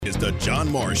is the John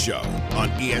Morris Show on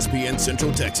ESPN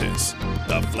Central Texas,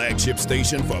 the flagship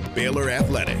station for Baylor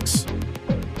Athletics.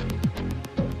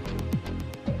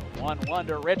 1-1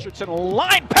 to Richardson,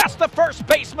 line past the first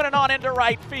baseman and on into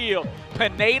right field.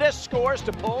 Pineda scores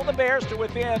to pull the Bears to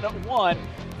within one.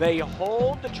 They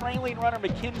hold the trailing runner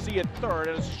McKenzie at third,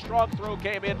 and a strong throw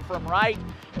came in from right.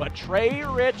 But Trey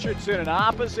Richardson, an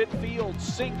opposite field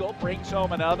single, brings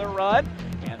home another run,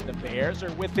 and the Bears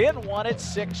are within one at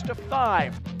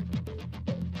 6-5.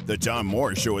 The John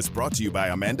Morris Show is brought to you by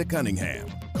Amanda Cunningham,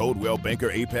 Coldwell Banker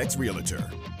Apex Realtor,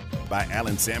 by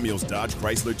Allen Samuels Dodge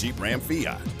Chrysler Jeep Ram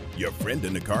Fiat, your friend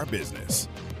in the car business,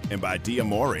 and by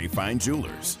Diamore Fine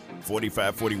Jewelers,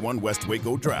 4541 West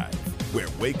Waco Drive, where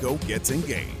Waco gets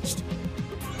engaged.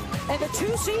 And the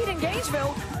 2 seed in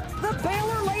Gainesville, the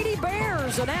Baylor Lady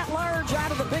Bears, an at-large out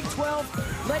of the Big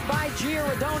 12, led by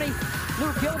Giardoni,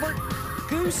 Lou Gilbert,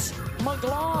 Goose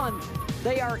McGlone.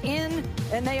 They are in,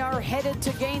 and they are headed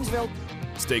to Gainesville.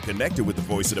 Stay connected with the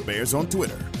Voice of the Bears on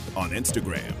Twitter, on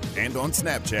Instagram, and on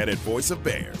Snapchat at Voice of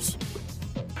Bears.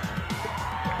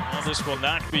 Well, this will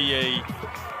not be a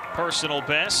personal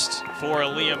best for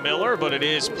Aaliyah Miller, but it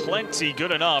is plenty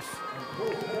good enough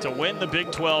to win the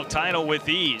Big 12 title with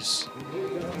ease.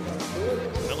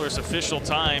 Miller's official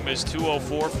time is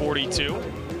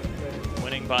 2:04.42,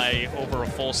 winning by over a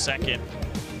full second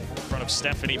in front of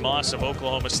Stephanie Moss of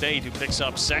Oklahoma State, who picks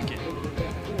up second.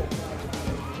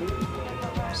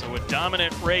 So a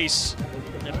dominant race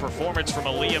and performance from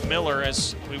Aaliyah Miller,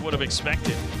 as we would have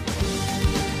expected.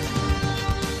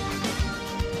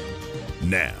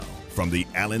 Now, from the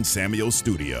Allen Samuels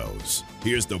Studios,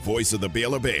 here's the voice of the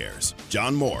Baylor Bears,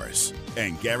 John Morris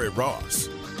and Garrett Ross.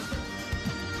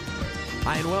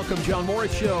 Hi, and welcome, John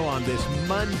Morris Show on this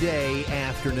Monday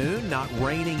afternoon. Not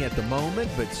raining at the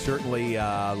moment, but certainly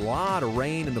a lot of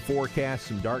rain in the forecast,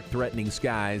 some dark, threatening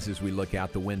skies as we look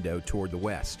out the window toward the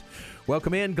west.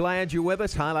 Welcome in. Glad you're with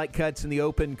us. Highlight cuts in the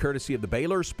open, courtesy of the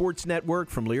Baylor Sports Network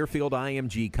from Learfield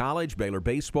IMG College. Baylor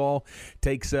baseball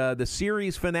takes the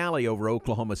series finale over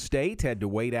Oklahoma State. Had to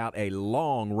wait out a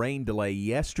long rain delay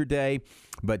yesterday,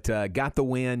 but got the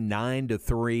win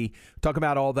 9-3. Talk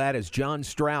about all that as John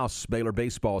Strauss, Baylor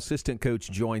baseball assistant coach,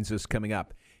 joins us coming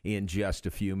up in just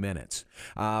a few minutes.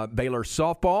 Baylor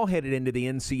softball headed into the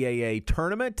NCAA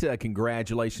tournament.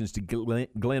 Congratulations to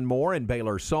Glenn Moore and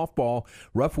Baylor softball.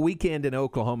 Rough weekend in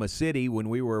Oklahoma City. When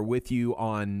we were with you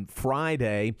on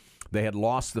Friday, they had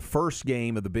lost the first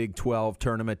game of the Big 12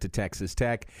 tournament to Texas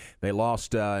Tech. They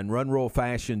lost in run rule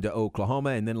fashion to Oklahoma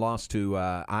and then lost to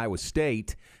Iowa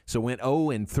State. So went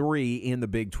 0-3 in the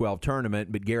Big 12 tournament.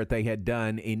 But, Garrett, they had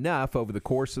done enough over the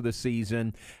course of the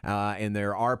season, and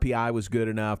their RPI was good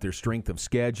enough. Their strength of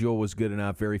schedule was good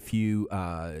enough. Very few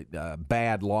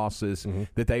bad losses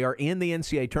that they are in the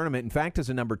NCAA tournament. In fact, as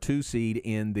a number 2 seed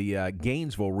in the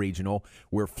Gainesville Regional,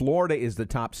 where Florida is the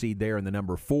top seed there and the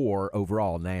number 4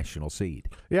 overall national seed.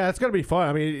 Yeah, it's going to be fun.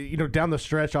 I mean, down the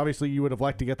stretch, obviously you would have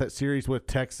liked to get that series with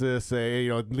Texas,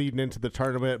 leading into the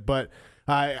tournament, but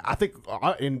I think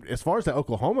as far as the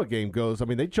Oklahoma game goes, I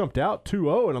mean, they jumped out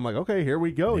 2-0, and I'm like, okay, here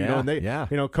we go.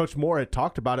 Coach Moore had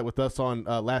talked about it with us on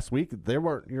last week. They're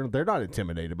not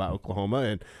intimidated by Oklahoma,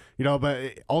 and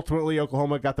but ultimately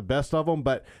Oklahoma got the best of them.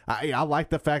 But I like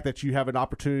the fact that you have an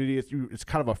opportunity. It's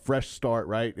kind of a fresh start,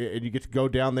 right? And you get to go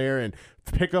down there and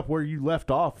pick up where you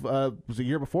left off. Was the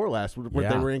year before last when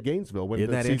they were in Gainesville when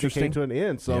the season came to an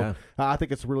end. So I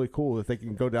think it's really cool that they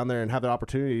can go down there and have the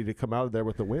opportunity to come out of there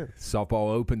with the win. Softball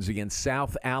opens against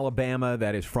South Alabama.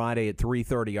 That is Friday at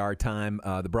 3:30 our time.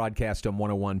 The broadcast on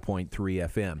 101.3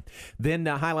 FM. Then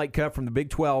highlight cut from the Big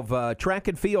 12 Track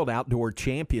and Field Outdoor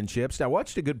Championships. I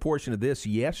watched a good portion of this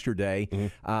yesterday.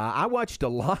 I watched a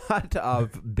lot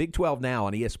of Big 12 Now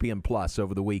on ESPN Plus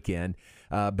over the weekend.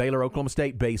 Baylor Oklahoma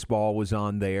State baseball was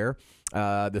on there.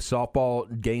 The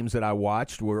softball games that I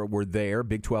watched were there,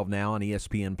 Big 12 Now on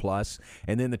ESPN Plus.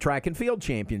 And then the track and field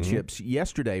championships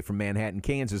yesterday from Manhattan,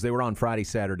 Kansas. They were on Friday,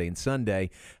 Saturday, and Sunday.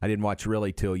 I didn't watch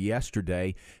really till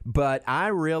yesterday. But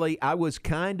I was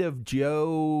kind of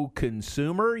Joe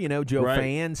consumer, Joe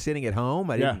fan sitting at home.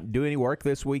 I didn't do any work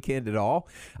this weekend at all.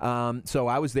 So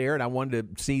I was there, and I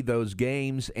wanted to see those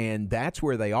games, and that's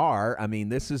where they are. I mean,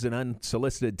 this is an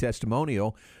unsolicited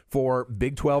testimonial for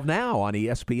Big 12 Now on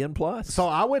ESPN Plus. So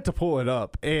I went to pull it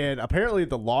up, and apparently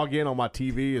the login on my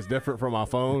TV is different from my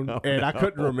phone, I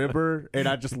couldn't remember, and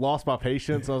I just lost my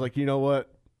patience. I was like, you know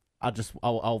what?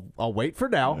 I'll wait for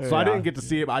now. So I didn't get to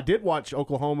see it. I did watch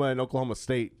Oklahoma and Oklahoma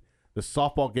State the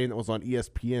softball game that was on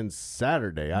ESPN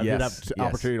Saturday. I did have the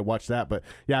opportunity to watch that, but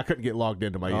yeah, I couldn't get logged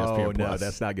into my ESPN Plus. No,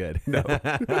 that's not good. No.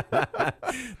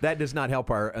 That does not help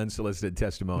our unsolicited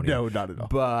testimony. No, not at all.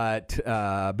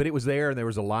 But it was there, and there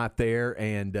was a lot there,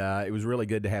 and it was really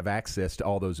good to have access to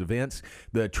all those events.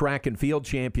 The track and field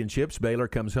championships, Baylor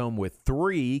comes home with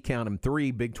 3, count them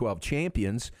 3, Big 12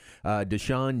 champions.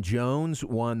 Deshaun Jones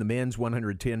won the men's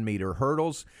 110-meter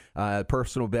hurdles,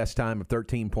 personal best time of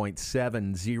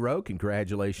 13.70.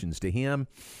 Congratulations to him.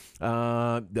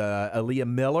 Aaliyah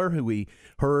Miller, who we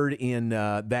heard in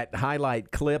that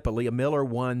highlight clip, Aaliyah Miller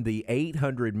won the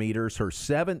 800 meters, her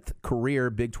 7th career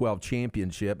Big 12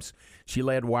 championships. She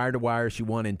led wire to wire. She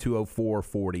won in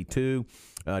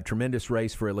 2:04.42. Tremendous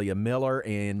race for Aaliyah Miller,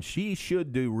 and she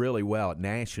should do really well at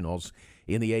nationals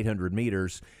in the 800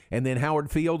 meters. And then Howard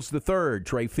Fields III,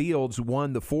 Trey Fields,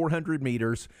 won the 400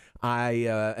 meters. I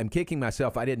am kicking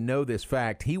myself. I didn't know this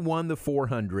fact. He won the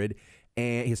 400,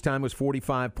 and his time was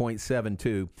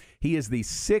 45.72. He is the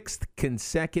 6th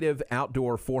consecutive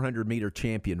outdoor 400-meter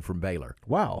champion from Baylor.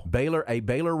 Wow. A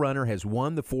Baylor runner has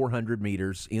won the 400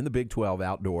 meters in the Big 12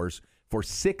 outdoors for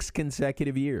 6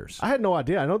 consecutive years. I had no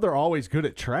idea. I know they're always good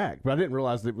at track, but I didn't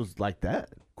realize it was like that.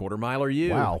 Quarter miler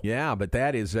you. Wow. Yeah, but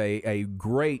that is a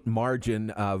great margin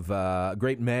of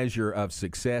great measure of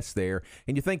success there.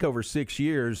 And you think over 6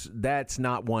 years, that's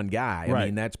not one guy. Right. I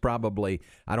mean, that's probably,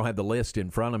 I don't have the list in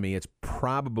front of me, it's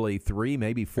probably 3,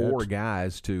 maybe 4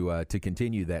 guys to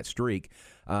continue that streak.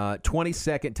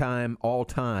 22nd time all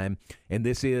time, and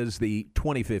this is the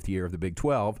 25th year of the Big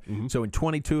 12. Mm-hmm. So in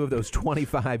 22 of those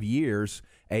 25 years,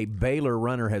 a Baylor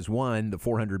runner has won the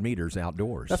 400 meters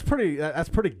outdoors. That's pretty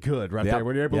good right there.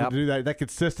 When you're able to do that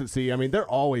consistency, I mean, they're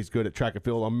always good at track and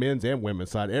field on men's and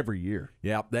women's side every year.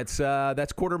 Yeah, that's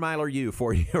quarter miler you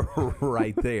for you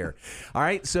right there. All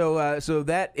right, so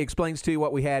that explains to you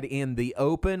what we had in the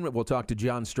Open. We'll talk to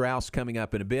John Strauss coming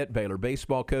up in a bit, Baylor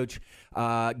baseball coach.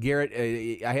 Garrett,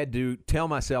 I had to tell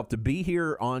myself to be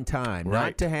here on time,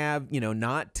 not to have,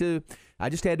 I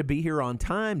just had to be here on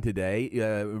time today.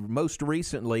 Most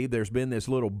recently, there's been this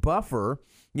little buffer,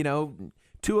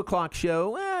 2 o'clock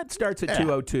show, it starts at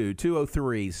 2:02,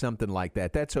 2:03, something like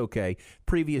that. That's okay.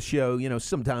 Previous show,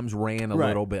 sometimes ran a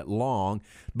little bit long.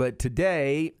 But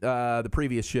today, the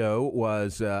previous show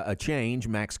was a change.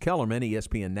 Max Kellerman,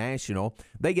 ESPN National,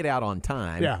 they get out on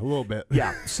time. Yeah, a little bit.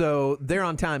 Yeah, so they're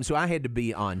on time, so I had to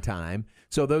be on time.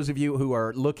 So those of you who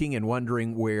are looking and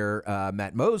wondering where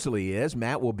Matt Mosley is,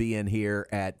 Matt will be in here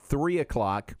at 3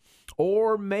 o'clock.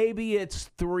 Or maybe it's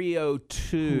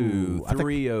 3:02,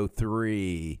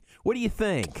 3:03. What do you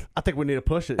think? I think we need to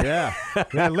push it, yeah.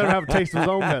 Let him have a taste of his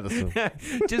own medicine.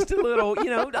 Just a little,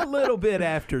 a little bit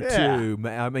after 2.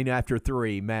 I mean, after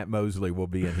 3, Matt Mosley will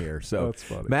be in here. So that's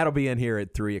funny. Matt will be in here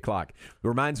at 3 o'clock. It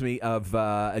reminds me of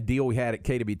a deal we had at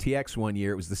KWTX one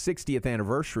year. It was the 60th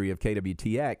anniversary of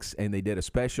KWTX, and they did a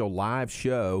special live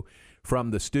show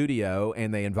from the studio,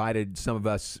 and they invited some of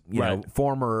us,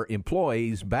 former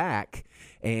employees back,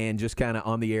 and just kind of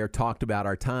on the air talked about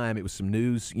our time. It was some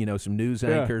news,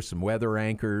 anchors, some weather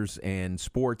anchors, and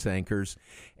sports anchors,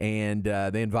 and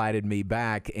they invited me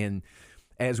back. And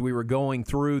as we were going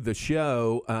through the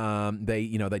show,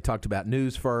 they talked about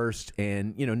news first,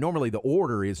 and normally the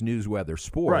order is news, weather,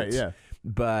 sports. Right. Yeah.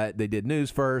 But they did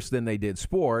news first, then they did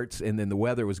sports, and then the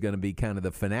weather was going to be kind of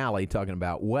the finale, talking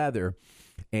about weather.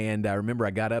 And I remember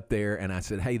I got up there and I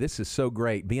said, hey, this is so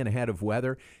great, being ahead of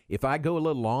weather. If I go a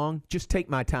little long, just take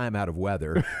my time out of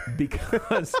weather,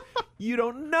 because you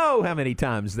don't know how many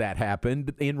times that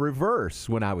happened in reverse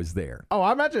when I was there. Oh,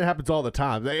 I imagine it happens all the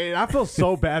time. I feel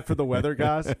so bad for the weather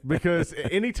guys, because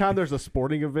anytime there's a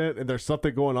sporting event and there's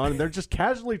something going on and they're just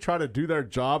casually trying to do their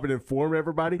job and inform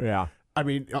everybody. Yeah. I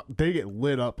mean, they get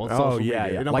lit up on social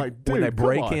media. Yeah. And I'm like, dude, when they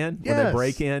break in. When they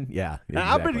break in, yeah.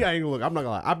 Exactly. Look, I'm not going to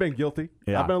lie. I've been guilty.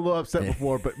 Yeah. I've been a little upset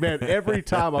before, but, man, every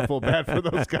time I feel bad for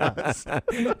those guys.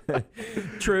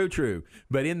 True.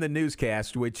 But in the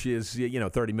newscast, which is,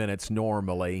 30 minutes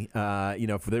normally,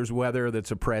 if there's weather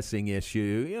that's a pressing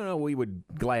issue, we would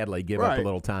gladly give up a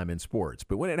little time in sports.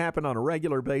 But when it happened on a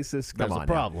regular basis, come on. That's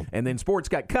a problem. And then sports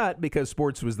got cut because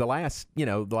sports was the last in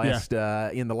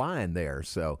the line there.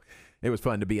 So it was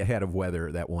fun to be ahead of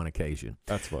weather that one occasion.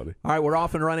 That's funny. All right, we're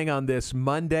off and running on this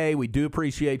Monday. We do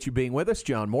appreciate you being with us.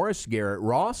 John Morris, Garrett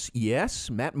Ross.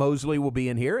 Yes, Matt Mosley will be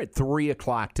in here at 3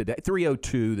 o'clock today,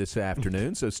 3:02 this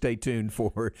afternoon. So stay tuned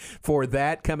for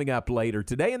that coming up later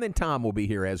today. And then Tom will be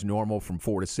here as normal from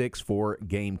 4 to 6 for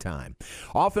game time.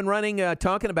 Off and running,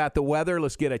 talking about the weather.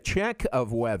 Let's get a check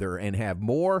of weather and have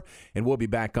more. And we'll be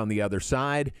back on the other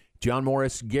side. John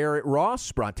Morris, Garrett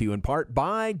Ross, brought to you in part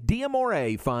by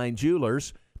D'Amore Fine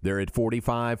Jewelers. They're at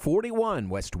 4541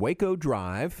 West Waco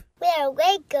Drive. Where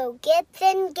Waco gets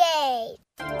engaged.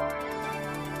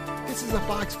 This is a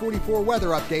Fox 44 weather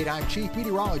update. I'm Chief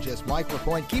Meteorologist Mike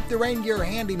LaPointe. Keep the rain gear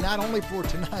handy not only for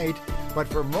tonight, but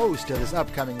for most of this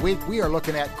upcoming week. We are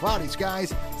looking at cloudy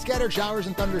skies, scattered showers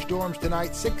and thunderstorms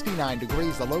tonight, 69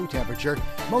 degrees the low temperature.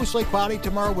 Mostly cloudy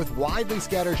tomorrow with widely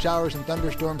scattered showers and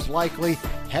thunderstorms likely.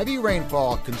 Heavy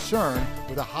rainfall concern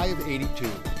with a high of 82.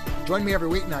 Join me every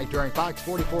weeknight during Fox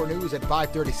 44 News at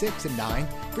 5:36 and 9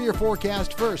 for your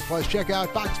forecast first. Plus, check out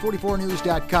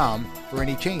fox44news.com for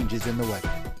any changes in the weather.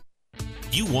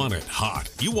 You want it hot.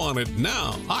 You want it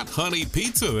now. Hot honey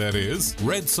pizza, that is.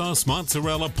 Red sauce,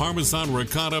 mozzarella, parmesan,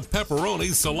 ricotta,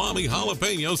 pepperoni, salami,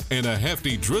 jalapenos, and a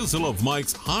hefty drizzle of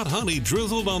Mike's hot honey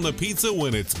drizzled on the pizza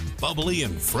when it's bubbly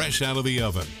and fresh out of the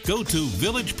oven. Go to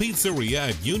Village Pizzeria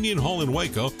at Union Hall in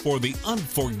Waco for the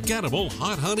unforgettable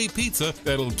hot honey pizza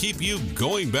that'll keep you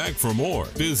going back for more.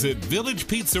 Visit Village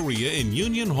Pizzeria in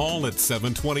Union Hall at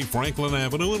 720 Franklin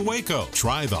Avenue in Waco.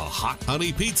 Try the hot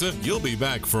honey pizza. You'll be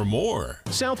back for more.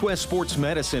 Southwest Sports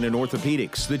Medicine and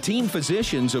Orthopedics, the team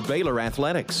physicians of Baylor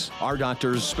Athletics. Our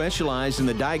doctors specialize in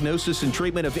the diagnosis and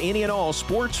treatment of any and all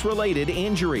sports-related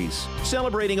injuries.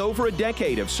 Celebrating over a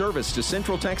decade of service to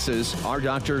Central Texas, our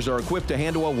doctors are equipped to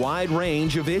handle a wide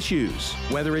range of issues.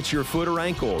 Whether it's your foot or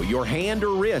ankle, your hand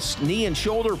or wrist, knee and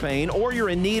shoulder pain, or you're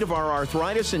in need of our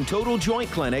arthritis and total joint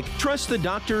clinic, trust the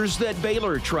doctors that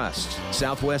Baylor trusts.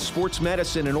 Southwest Sports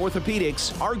Medicine and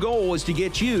Orthopedics, our goal is to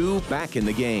get you back in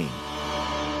the game.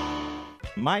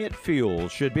 Myatt Fuels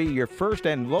should be your first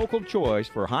and local choice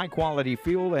for high-quality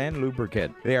fuel and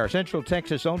lubricant. They are Central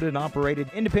Texas owned and operated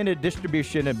independent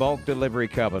distribution and bulk delivery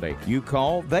company. You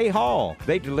call, they haul.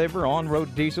 They deliver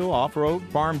on-road diesel, off-road,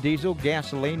 farm diesel,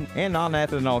 gasoline, and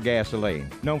non-ethanol gasoline.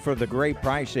 Known for the great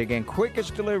pricing and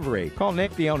quickest delivery. Call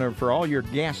Nick, the owner, for all your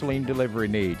gasoline delivery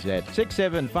needs at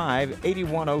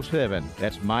 675-8107.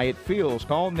 That's Myatt Fuels.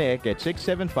 Call Nick at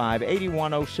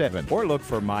 675-8107 or look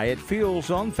for Myatt Fuels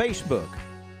on Facebook.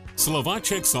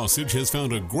 Slovacek Sausage has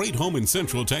found a great home in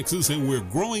Central Texas, and we're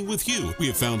growing with you. We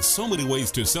have found so many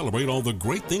ways to celebrate all the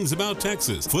great things about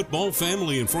Texas. Football,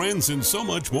 family, and friends, and so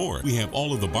much more. We have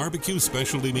all of the barbecue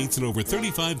specialty meats and over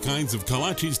 35 kinds of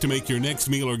kolaches to make your next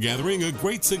meal or gathering a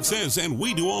great success, and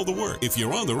we do all the work. If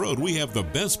you're on the road, we have the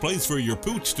best place for your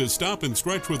pooch to stop and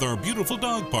stretch with our beautiful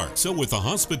dog park. So with the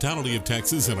hospitality of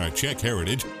Texas and our Czech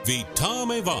heritage,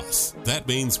 Vítame vás. That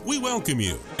means we welcome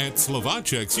you. At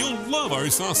Slovacek's, you'll love our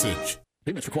sausage.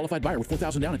 Payments for qualified buyer with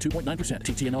 $4,000 down and 2.9%.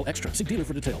 TTNL Extra. See dealer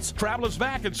for details. Travel is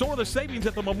back, and so are the savings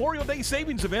at the Memorial Day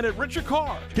Savings Event at Richard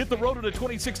Carr. Hit the road in a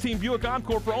 2016 Buick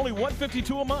Encore for only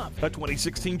 $152 a month. A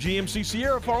 2016 GMC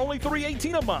Sierra for only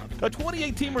 $318 a month. A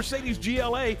 2018 Mercedes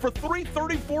GLA for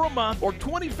 $334 a month, or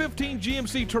 2015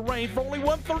 GMC Terrain for only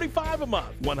 $135 a month.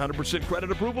 100%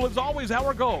 credit approval is always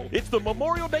our goal. It's the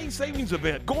Memorial Day Savings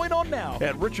Event going on now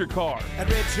at Richard Carr. At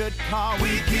Richard Carr,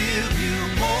 we give you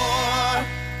more.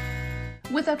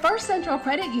 With a First Central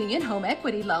Credit Union home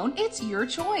equity loan, it's your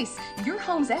choice. Your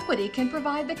home's equity can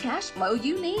provide the cash flow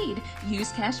you need.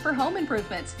 Use cash for home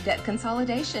improvements, debt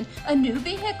consolidation, a new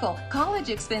vehicle, college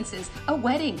expenses, a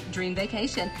wedding, dream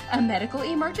vacation, a medical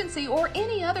emergency, or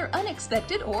any other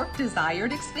unexpected or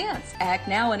desired expense. Act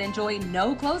now and enjoy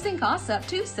no closing costs up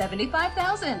to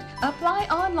 $75,000. Apply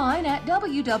online at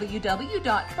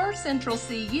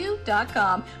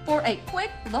www.firstcentralcu.com for a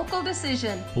quick local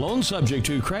decision. Loan subject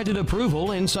to credit approval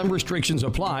and some restrictions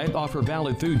apply. Offer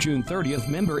valid through June 30th.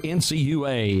 Member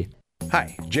NCUA.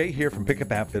 Hi, Jay here from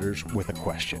Pickup Outfitters with a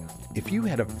question. If you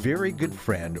had a very good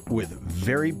friend with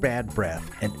very bad breath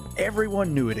and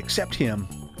everyone knew it except him,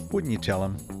 wouldn't you tell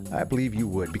him? I believe you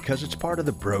would, because it's part of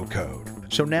the bro code.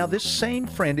 So now this same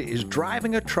friend is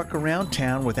driving a truck around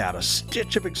town without a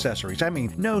stitch of accessories. I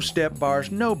mean, no step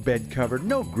bars, no bed cover,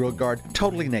 no grill guard,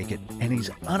 totally naked. And he's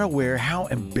unaware how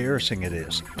embarrassing it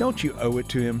is. Don't you owe it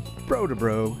to him, bro to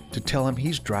bro, to tell him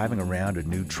he's driving around a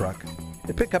new truck?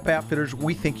 At Pickup Outfitters,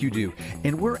 we think you do,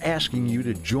 and we're asking you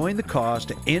to join the cause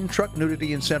to end truck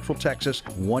nudity in Central Texas,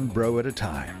 one bro at a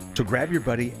time. So grab your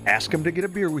buddy, ask him to get a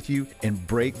beer with you, and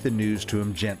break the news to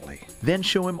him gently. Then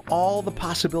show him all the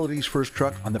possibilities for his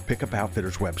truck on the Pickup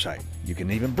Outfitters website. You can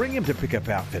even bring him to Pickup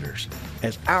Outfitters.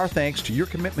 As our thanks to your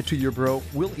commitment to your bro,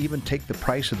 we'll even take the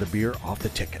price of the beer off the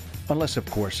ticket. Unless, of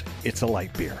course, it's a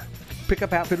light beer.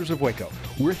 Pickup Outfitters of Waco.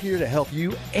 We're here to help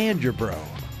you and your bro.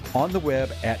 On the web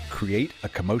at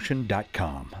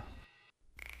createacommotion.com.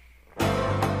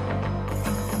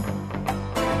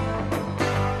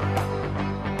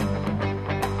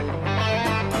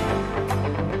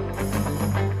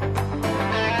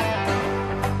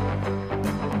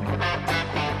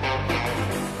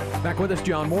 Back with us,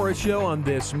 John Morris Show on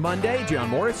this Monday. John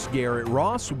Morris, Garrett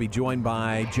Ross will be joined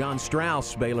by John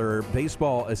Strauss, Baylor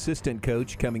baseball assistant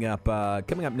coach, coming up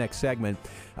next segment.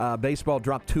 Baseball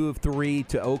dropped 2 of 3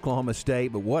 to Oklahoma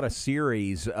State, but what a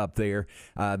series up there.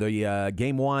 The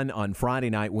game 1 on Friday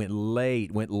night went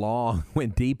late, went long,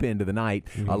 went deep into the night.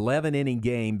 11-inning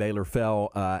game. Baylor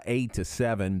fell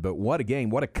 8-7, but what a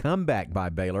game. What a comeback by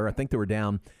Baylor. I think they were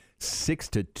down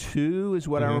 6-2 is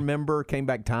what I remember. Came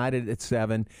back tied it at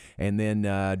 7, and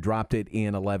then dropped it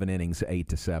in 11 innings,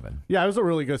 8-7. Yeah, it was a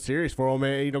really good series for them.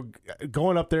 You know,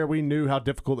 going up there, we knew how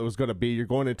difficult it was going to be. You're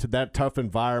going into that tough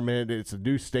environment. It's a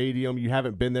new stadium. You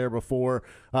haven't been there before.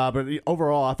 But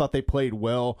overall, I thought they played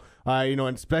well. You know,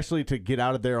 and especially to get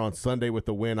out of there on Sunday with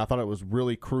the win, I thought it was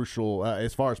really crucial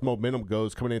as far as momentum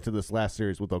goes coming into this last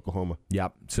series with Oklahoma.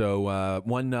 Yep. So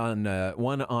one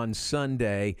on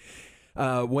Sunday.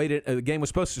 The game was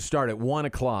supposed to start at 1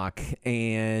 o'clock,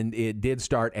 and it did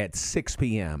start at 6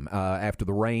 p.m. After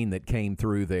the rain that came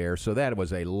through there. So that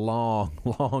was a long,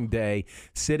 long day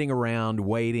sitting around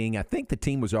waiting. I think the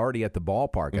team was already at the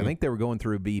ballpark. I think they were going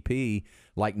through BP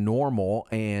like normal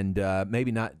and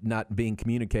maybe not being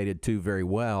communicated to very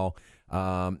well.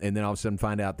 And then all of a sudden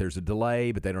find out there's a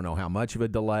delay, but they don't know how much of a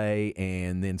delay,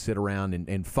 and then sit around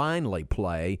and finally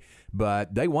play.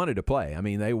 But they wanted to play. I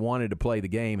mean, they wanted to play the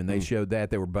game, and they showed that.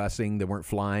 They were busing. They weren't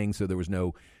flying, so there was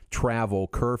no travel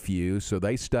curfew, so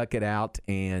they stuck it out,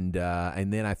 and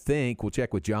then I think, we'll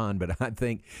check with John, but I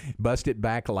think busted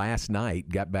back last night,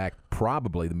 got back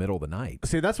probably the middle of the night.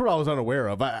 See, that's what I was unaware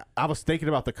of. I was thinking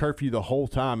about the curfew the whole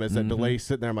time as that delay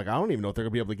sitting there. I'm like, I don't even know if they're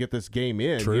going to be able to get this game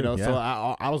in. True, you know, yeah. So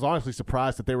I was honestly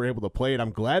surprised that they were able to play it.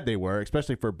 I'm glad they were,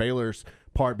 especially for Baylor's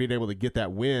part, being able to get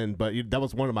that win. But that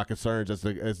was one of my concerns as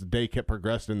the day kept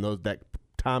progressing. That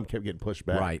time kept getting pushed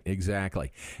back. Right,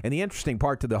 exactly. And the interesting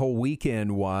part to the whole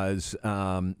weekend was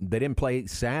they didn't play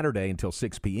Saturday until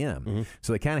 6 p.m.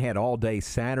 So they kind of had all day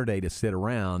Saturday to sit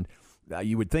around.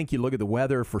 You would think you look at the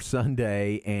weather for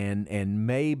Sunday and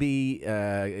maybe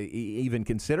even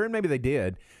consider, and maybe they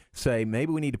did, say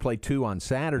maybe we need to play 2 on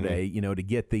Saturday, to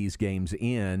get these games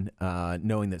in,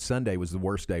 knowing that Sunday was the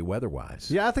worst day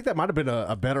weather-wise. Yeah, I think that might have been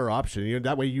a better option.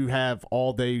 That way you have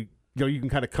all day. You can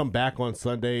kind of come back on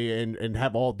Sunday and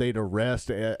have all day to rest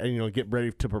and get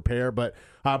ready to prepare. But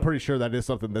I'm pretty sure that is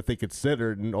something that they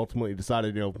considered and ultimately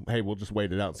decided, hey, we'll just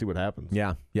wait it out and see what happens.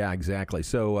 Yeah, exactly.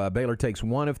 So Baylor takes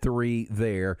 1 of 3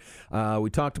 there. We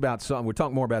talked about we'll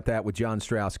talk more about that with John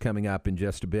Strauss coming up in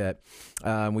just a bit.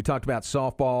 We talked about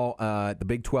softball at the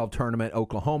Big 12 tournament.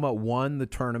 Oklahoma won the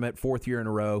tournament 4th year in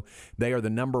a row. They are the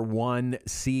number 1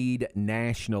 seed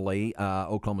nationally.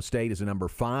 Oklahoma State is the number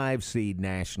 5 seed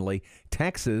nationally.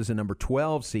 Texas, a number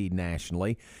 12 seed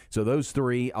nationally. So those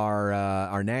 3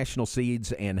 are national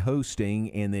seeds and hosting,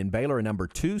 and then Baylor, a number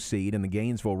 2 seed in the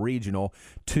Gainesville Regional,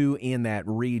 2 in that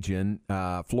region.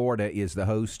 Florida is the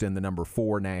host and the number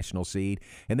 4 national seed.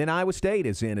 And then Iowa State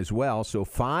is in as well. So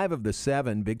 5 of the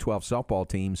 7 Big 12 softball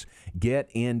teams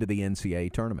get into the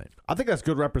NCAA tournament. I think that's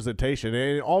good representation.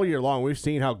 And all year long, we've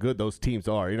seen how good those teams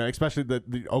are, especially the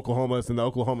Oklahomas and the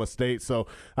Oklahoma State. So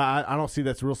I don't see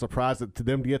that's a real surprise to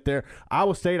them to get there.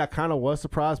 Iowa State, I kind of was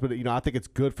surprised, but I think it's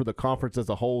good for the conference as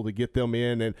a whole to get them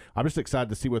in, and I'm just excited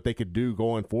to see what they could do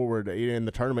going forward in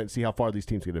the tournament and see how far these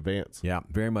teams can advance. Yeah,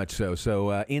 very much so.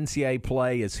 So NCAA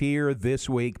play is here this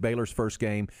week. Baylor's first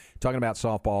game, talking about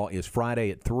softball, is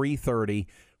Friday at 3:30.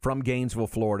 From Gainesville,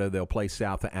 Florida. They'll play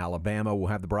South Alabama. We'll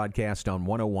have the broadcast on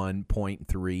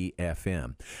 101.3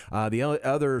 FM. The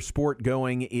other sport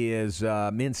going is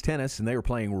men's tennis, and they are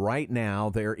playing right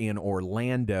now. They're in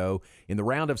Orlando. In the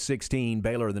round of 16,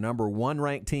 Baylor, the number 1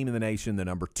 ranked team in the nation, the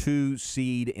number 2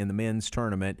 seed in the men's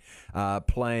tournament,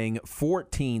 playing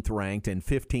 14th ranked and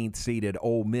 15th seeded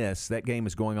Ole Miss. That game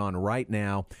is going on right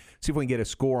now. See if we can get a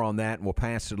score on that, and we'll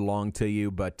pass it along to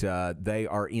you. But they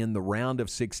are in the round of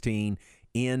 16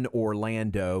 in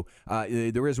Orlando.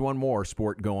 There is one more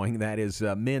sport going. That is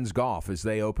men's golf as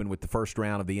they open with the first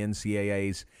round of the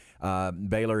NCAAs.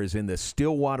 Baylor is in the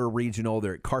Stillwater Regional.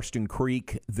 They're at Karsten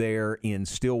Creek there in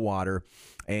Stillwater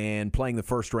and playing the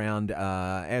first round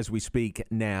as we speak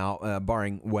now,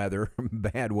 barring weather,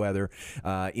 bad weather,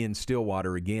 in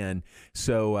Stillwater again.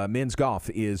 So men's golf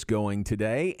is going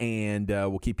today, and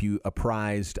we'll keep you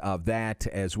apprised of that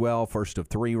as well. First of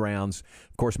 3 rounds.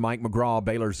 Of course, Mike McGraw,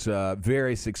 Baylor's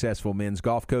very successful men's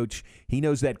golf coach. He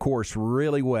knows that course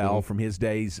really well from his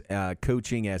days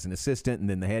coaching as an assistant and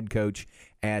then the head coach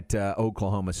at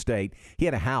Oklahoma State. He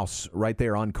had a house right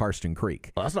there on Karsten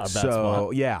Creek. Well, that's not a bad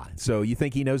spot. Yeah. So you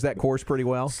think he knows that course pretty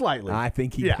well? Slightly. I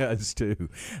think he does, too.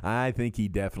 I think he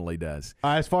definitely does.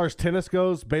 As far as tennis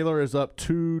goes, Baylor is up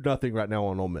 2-0 right now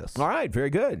on Ole Miss. All right, very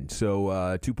good.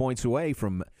 So 2 points away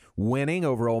from winning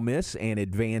over Ole Miss and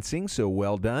advancing. So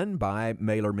well done by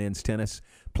Baylor men's tennis.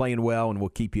 Playing well, and we'll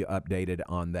keep you updated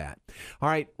on that. All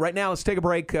right, right now let's take a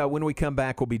break. When we come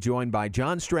back, we'll be joined by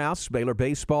John Strauss, Baylor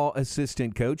baseball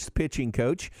assistant coach, pitching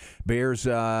coach. Bears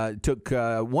took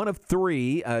 1 of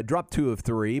 3, dropped 2 of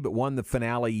 3, but won the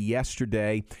finale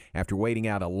yesterday after waiting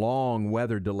out a long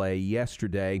weather delay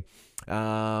yesterday.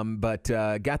 But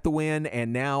got the win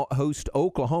and now host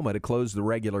Oklahoma to close the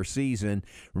regular season.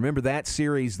 Remember, that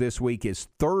series this week is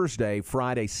Thursday,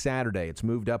 Friday, Saturday. It's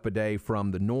moved up a day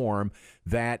from the norm.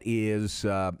 That is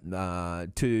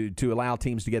to allow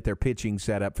teams to get their pitching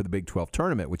set up for the Big 12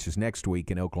 tournament, which is next week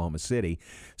in Oklahoma City.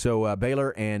 So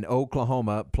Baylor and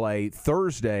Oklahoma play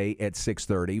Thursday at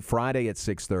 6:30, Friday at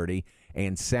 6:30,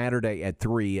 and Saturday at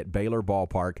 3 at Baylor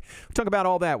Ballpark. We'll talk about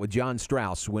all that with John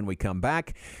Strauss when we come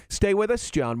back. Stay with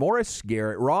us. John Morris,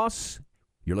 Garrett Ross.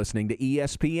 You're listening to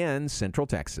ESPN Central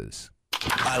Texas.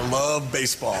 I love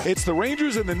baseball. It's the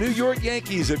Rangers and the New York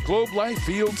Yankees at Globe Life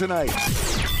Field tonight.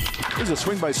 There's a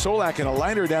swing by Solak and a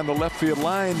liner down the left field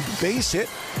line. Base hit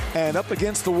and up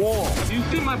against the wall. You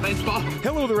see my baseball?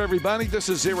 Hello there, everybody. This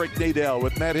is Eric Nadel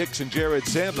with Matt Hicks and Jared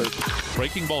Sandler.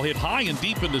 Breaking ball hit high and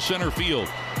deep into center field.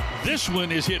 This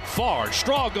one is hit far.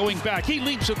 Straw going back. He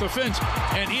leaps at the fence,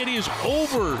 and it is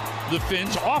over the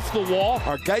fence, off the wall.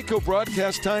 Our Geico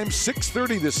broadcast time,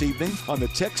 6:30 this evening on the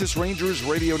Texas Rangers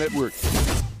Radio Network.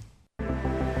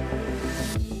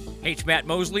 Hey, it's Matt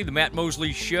Mosley, The Matt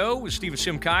Mosley Show with Stephen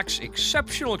Simcox.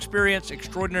 Exceptional experience,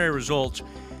 extraordinary results.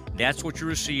 That's what you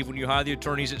receive when you hire the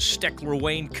attorneys at Steckler,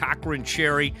 Wayne, Cochran,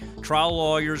 Cherry, trial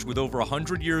lawyers with over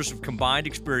 100 years of combined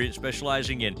experience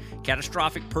specializing in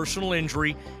catastrophic personal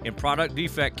injury and product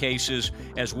defect cases,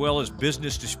 as well as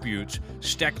business disputes.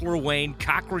 Steckler, Wayne,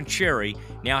 Cochran, Cherry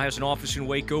now has an office in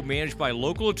Waco managed by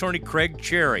local attorney Craig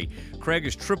Cherry. Craig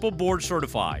is triple board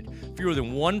certified. Fewer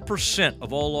than 1%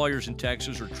 of all lawyers in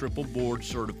Texas are triple board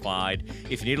certified.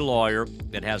 If you need a lawyer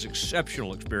that has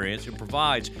exceptional experience and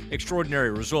provides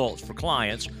extraordinary results for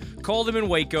clients, call them in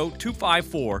Waco,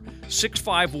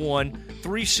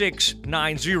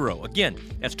 254-651-3690. Again,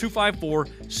 that's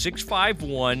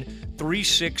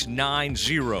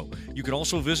 254-651-3690. You can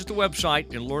also visit the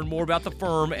website and learn more about the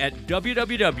firm at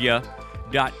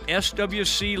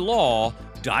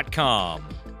www.swclaw.com.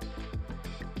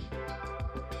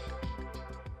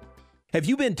 Have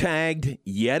you been tagged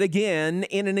yet again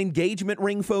in an engagement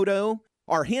ring photo?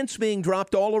 Are hints being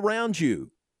dropped all around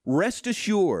you? Rest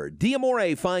assured,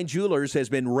 D'Amore Fine Jewelers has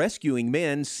been rescuing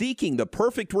men seeking the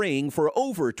perfect ring for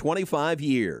over 25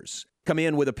 years. Come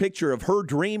in with a picture of her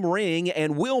dream ring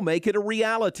and we'll make it a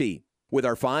reality. With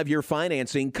our 5-year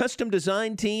financing, custom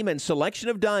design team, and selection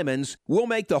of diamonds, we'll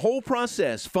make the whole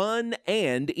process fun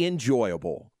and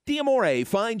enjoyable. D'Amore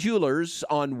Fine Jewelers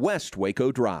on West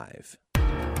Waco Drive.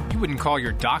 You wouldn't call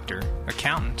your doctor,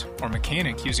 accountant, or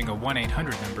mechanic using a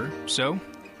 1-800 number, so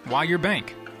why your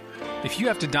bank? If you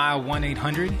have to dial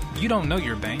 1-800, you don't know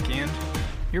your bank and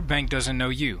your bank doesn't know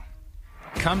you.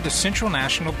 Come to Central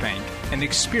National Bank and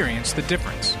experience the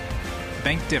difference.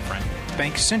 Bank different.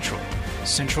 Bank Central.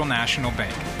 Central National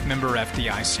Bank. Member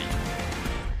FDIC.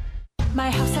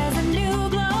 My house has a new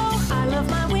glow. I love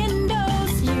my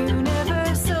windows.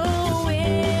 Universal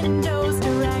Windows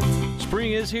Direct.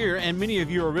 Spring is here, and many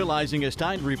of you are realizing it's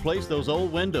time to replace those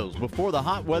old windows before the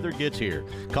hot weather gets here.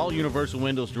 Call Universal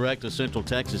Windows Direct of Central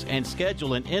Texas and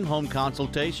schedule an in-home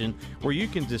consultation where you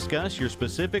can discuss your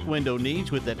specific window needs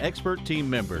with an expert team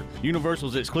member.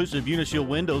 Universal's exclusive Unishield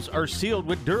windows are sealed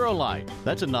with Duralite.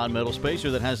 That's a non-metal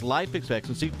spacer that has life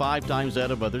expectancy 5 times that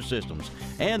of other systems.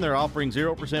 And they're offering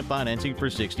 0% financing for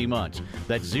 60 months.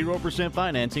 That's 0%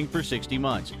 financing for 60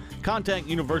 months. Contact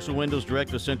Universal Windows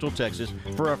Direct of Central Texas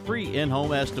for a free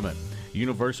in-home estimate.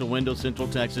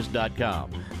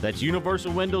 UniversalWindowsCentralTexas.com. That's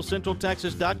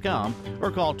UniversalWindowsCentralTexas.com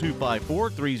or call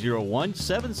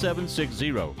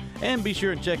 254-301-7760. And be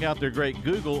sure and check out their great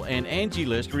Google and Angie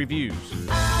List reviews.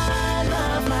 I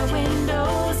love my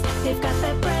windows. They've got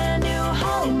that brand new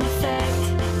home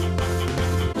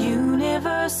effect.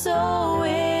 Universal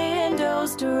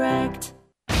Windows Direct.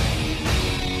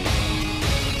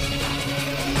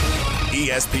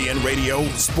 ESPN Radio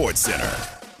Sports Center.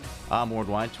 I'm Ward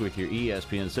White with your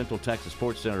ESPN Central Texas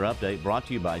Sports Center update, brought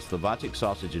to you by Slovatic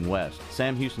Sausage and West.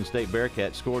 Sam Houston State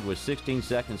Bearcats scored with 16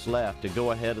 seconds left to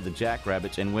go ahead of the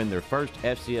Jackrabbits and win their first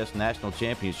FCS National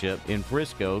Championship in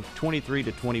Frisco,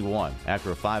 23-21.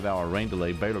 After a 5-hour rain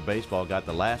delay, Baylor baseball got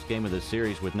the last game of the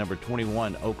series with number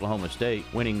 21 Oklahoma State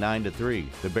winning 9-3.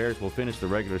 The Bears will finish the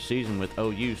regular season with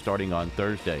OU starting on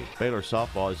Thursday. Baylor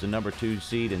softball is the number 2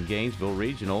 seed in Gainesville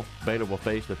Regional. Baylor will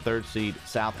face the 3rd seed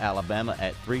South Alabama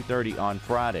at 3:30 on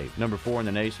Friday. Number 4 in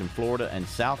the nation, Florida and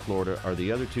South Florida are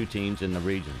the other 2 teams in the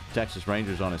region. Texas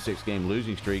Rangers on a 6-game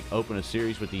losing streak open a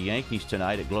series with the Yankees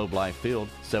tonight at Globe Life Field,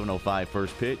 7:05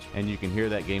 first pitch, and you can hear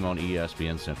that game on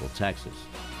ESPN Central Texas.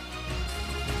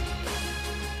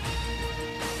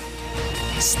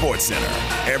 Sports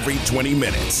Center, every 20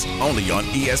 minutes, only on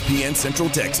ESPN Central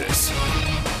Texas.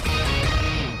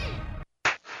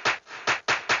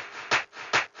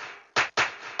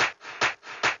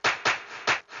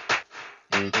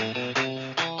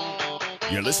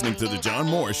 You're listening to The John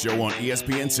Morris Show on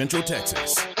ESPN Central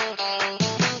Texas.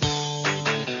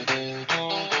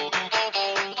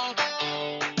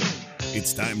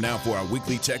 It's time now for our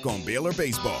weekly check on Baylor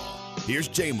baseball. Here's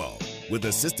J-Mo with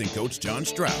assistant coach John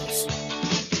Strauss.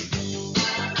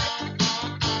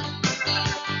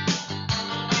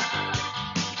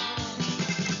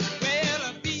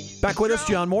 Back with us,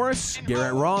 John Morris,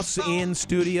 Garrett Ross in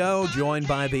studio, joined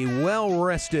by the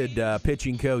well-rested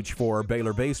pitching coach for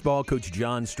Baylor baseball. Coach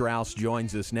John Strauss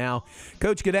joins us now.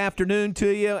 Coach, good afternoon to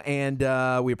you, and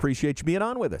we appreciate you being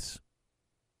on with us.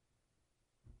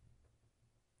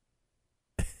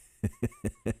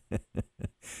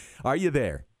 Are you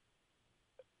there?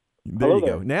 There Hello you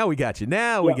there. go. Now we got you.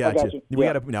 Now we got you. We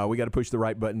Yeah. got to push the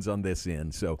right buttons on this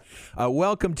end. So,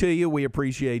 welcome to you. We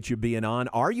appreciate you being on.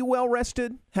 Are you well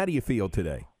rested? How do you feel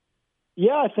today?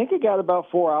 Yeah, I think I got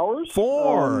about 4 hours.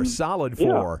 Solid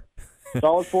 4. Yeah.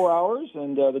 Solid 4 hours,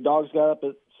 and the dogs got up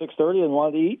at 6:30 and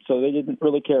wanted to eat, so they didn't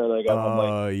really care that I got home late.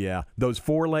 Oh, yeah. Those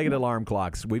 4-legged alarm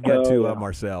clocks. We've got 2 of them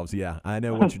ourselves. Yeah, I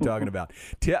know what you're talking about.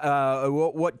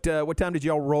 What time did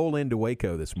y'all roll into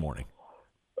Waco this morning?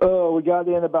 We got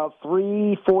in about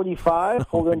 3:45,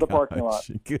 pulled in the parking lot.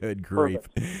 Good grief.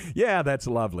 Yeah, that's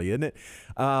lovely, isn't it?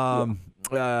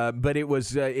 But it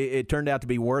was it turned out to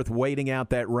be worth waiting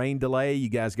out that rain delay. You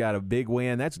guys got a big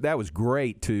win. That was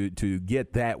great to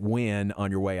get that win on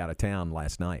your way out of town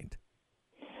last night.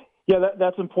 Yeah,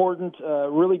 that's important.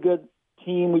 Really good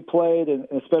team we played, and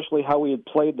especially how we had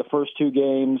played the first 2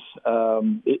 games.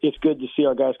 It's good to see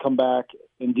our guys come back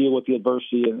and deal with the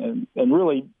adversity and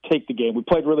really take the game. We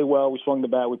played really well. We swung the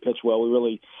bat. We pitched well. We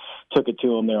really took it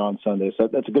to them there on Sunday. So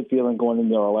that's a good feeling going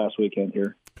into our last weekend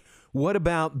here. What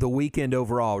about the weekend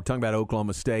overall? We're talking about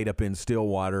Oklahoma State up in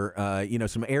Stillwater.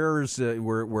 Some errors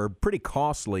were pretty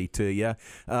costly to you,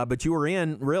 but you were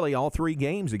in really all 3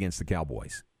 games against the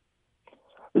Cowboys.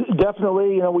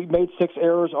 Definitely, we made 6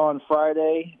 errors on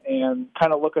Friday, and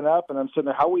kind of looking up, and I'm sitting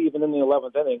there, how are we even in the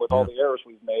 11th inning with all the errors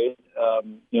we've made?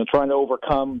 Trying to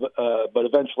overcome, but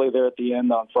eventually there at the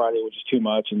end on Friday, which is too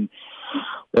much. And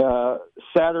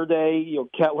Saturday,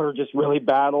 Kettler just really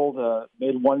battled,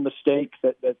 made one mistake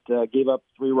that gave up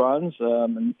 3 runs,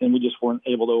 and we just weren't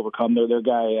able to overcome. Their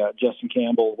guy Justin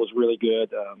Campbell was really good,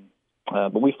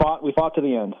 but we fought to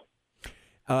the end.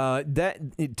 That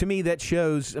to me, that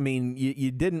shows. I mean,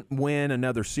 you didn't win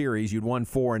another series. You'd won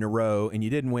 4 in a row, and you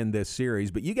didn't win this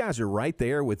series. But you guys are right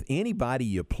there with anybody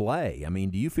you play. I mean,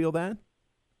 do you feel that?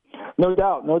 No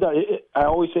doubt, no doubt. I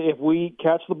always say if we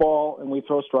catch the ball and we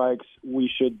throw strikes, we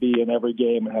should be in every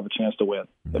game and have a chance to win.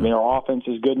 Mm-hmm. I mean, our offense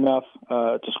is good enough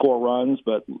to score runs,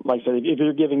 but like I said, if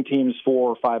you're giving teams 4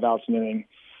 or 5 outs an inning,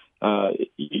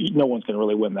 no one's going to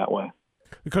really win that way.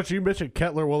 Coach, you mentioned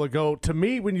Kettler a while ago. To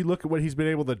me, when you look at what he's been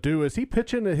able to do, is he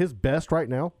pitching at his best right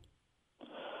now?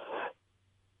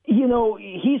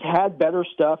 He's had better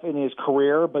stuff in his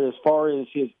career, but as far as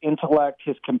his intellect,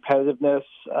 his competitiveness,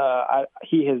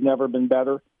 he has never been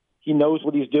better. He knows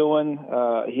what he's doing,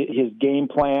 his game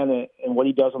plan, and what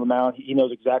he does on the mound. He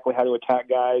knows exactly how to attack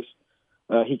guys.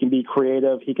 He can be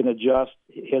creative. He can adjust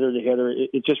hitter to hitter.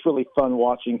 It's just really fun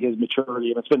watching his maturity.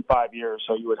 And it's been 5 years,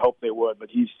 so you would hope they would. But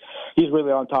he's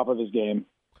really on top of his game.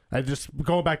 And just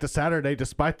going back to Saturday,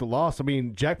 despite the loss, I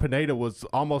mean, Jack Pineda was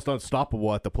almost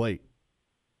unstoppable at the plate.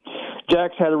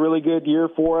 Jack's had a really good year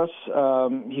for us.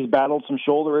 He's battled some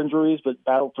shoulder injuries, but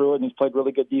battled through it, and he's played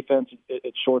really good defense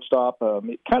at shortstop.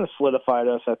 It kind of solidified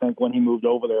us, I think, when he moved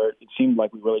over there. It seemed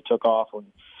like we really took off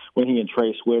when he and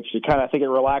Trey switched. I think it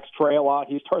relaxed Trey a lot.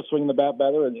 He started swinging the bat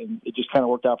better, and it just kind of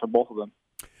worked out for both of them.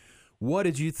 What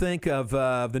did you think of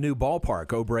the new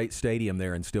ballpark, O'Brate Stadium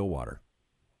there in Stillwater?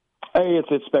 Hey,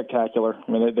 it's spectacular.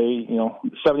 I mean, they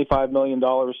 $75 million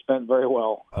spent very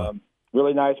well.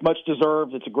 Really nice, much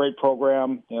deserved. It's a great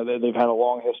program. They've had a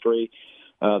long history.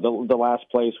 The last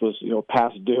place was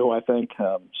past due, I think.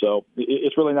 So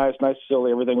it's really nice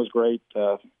facility. Everything was great.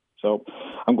 So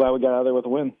I'm glad we got out of there with a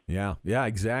win. Yeah,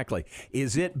 exactly.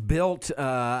 Is it built?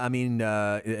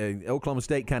 Oklahoma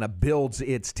State kind of builds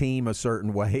its team a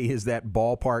certain way. Is that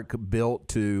ballpark built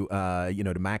to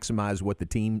to maximize what the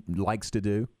team likes to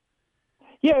do?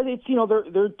 Yeah, it's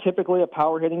they're typically a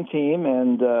power hitting team,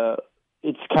 and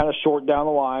it's kind of short down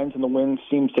the lines, and the wind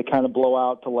seems to kind of blow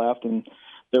out to left, and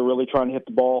they're really trying to hit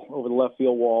the ball over the left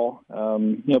field wall.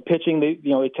 Pitching, they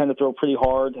tend to throw pretty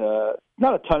hard.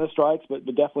 Not a ton of strikes, but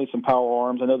definitely some power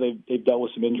arms. I know they've dealt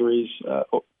with some injuries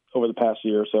over the past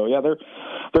year. So, yeah, they're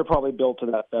probably built to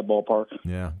that ballpark.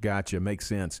 Yeah, gotcha. Makes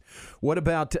sense. What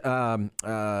about the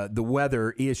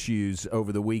weather issues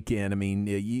over the weekend? I mean,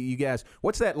 you guys,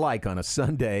 what's that like on a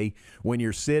Sunday when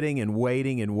you're sitting and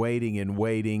waiting and waiting and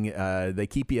waiting? They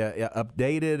keep you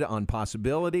updated on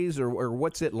possibilities, or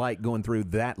what's it like going through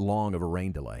that long of a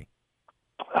rain delay?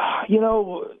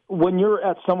 When you're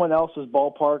at someone else's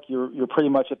ballpark, you're pretty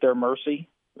much at their mercy.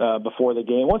 Before the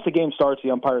game. Once the game starts, the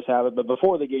umpires have it, but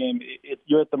before the game,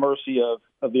 you're at the mercy of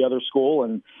the other school.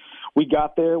 And we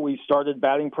got there. We started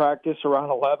batting practice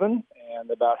around 11, and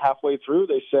about halfway through,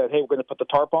 they said, hey, we're going to put the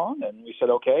tarp on. And we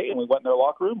said, okay, and we went in their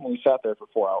locker room, and we sat there for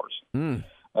 4 hours.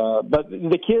 But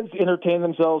the kids entertained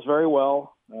themselves very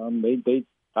well. They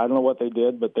I don't know what they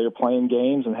did, but they were playing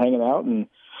games and hanging out, and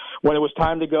when it was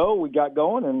time to go, we got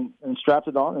going and strapped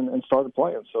it on and started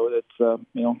playing. So it's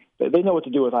they know what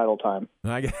to do with idle time.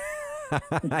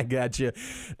 I got you.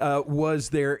 Was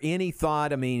there any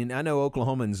thought? I mean, I know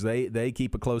Oklahomans they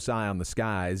keep a close eye on the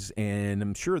skies, and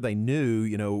I'm sure they knew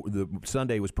the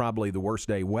Sunday was probably the worst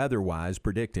day weather-wise.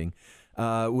 Predicting,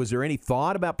 was there any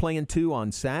thought about playing 2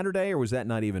 on Saturday, or was that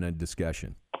not even a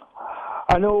discussion?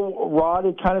 I know Rod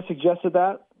had kind of suggested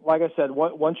that. Like I said,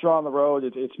 once you're on the road,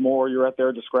 it's more you're at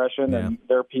their discretion and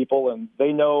their people, and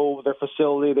they know their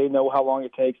facility. They know how long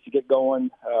it takes to get going.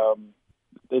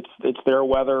 It's their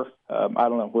weather. I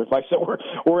don't know. Like I said,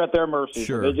 we're at their mercy.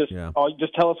 Sure. They just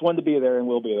tell us when to be there, and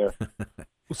we'll be there.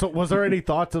 So, was there any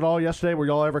thoughts at all yesterday? Were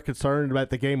y'all ever concerned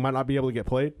that the game might not be able to get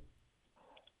played?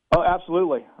 Oh,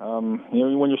 absolutely.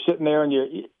 When you're sitting there and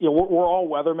we're all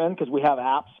weathermen because we have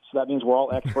apps, so that means we're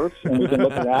all experts and we can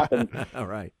look at an app and all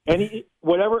right.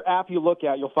 Whatever app you look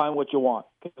at, you'll find what you want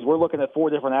because we're looking at 4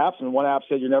 different apps, and one app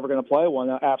says you're never going to play, one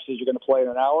app says you're going to play in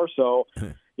an hour. So,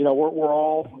 we're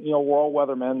all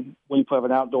weathermen when you play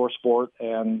an outdoor sport.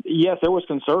 And yes, there was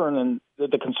concern, and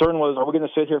the concern was, are we going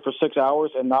to sit here for 6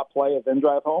 hours and not play and then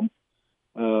drive home?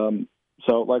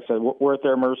 So, like I said, we're at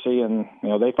their mercy, and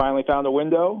they finally found a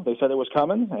window. They said it was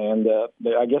coming, and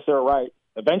I guess they're right.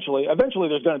 Eventually,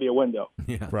 there's going to be a window.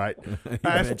 Yeah, right.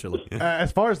 Eventually.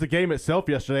 As far as the game itself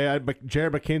yesterday,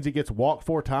 Jared McKenzie gets walked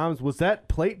 4 times. Was that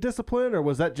plate discipline, or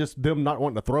was that just them not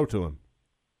wanting to throw to him?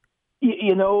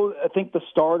 I think the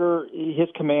starter, his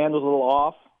command was a little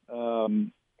off.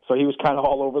 So he was kind of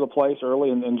all over the place early,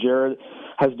 and Jared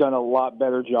has done a lot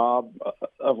better job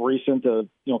of recent of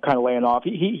kind of laying off.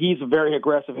 He's a very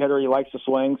aggressive hitter. He likes to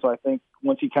swing, so I think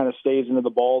once he kind of stays into the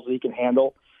balls that he can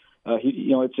handle,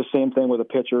 it's the same thing with a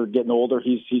pitcher getting older.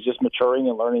 He's just maturing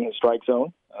and learning his strike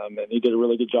zone, and he did a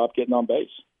really good job getting on base.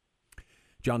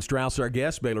 John Strauss, our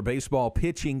guest, Baylor baseball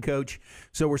pitching coach.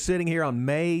 So we're sitting here on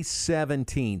May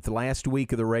 17th, last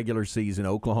week of the regular season,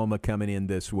 Oklahoma coming in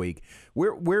this week.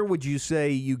 Where would you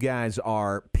say you guys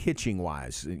are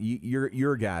pitching-wise?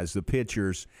 Your guys, the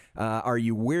pitchers, are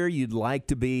you where you'd like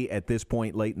to be at this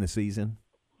point late in the season?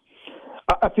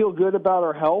 I feel good about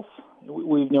our health.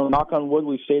 We've, knock on wood,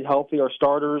 we've stayed healthy. Our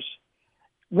starters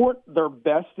weren't their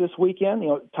best this weekend.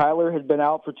 Tyler had been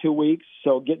out for 2 weeks,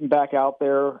 so getting back out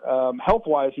there,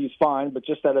 health-wise, he's fine, but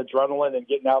just that adrenaline and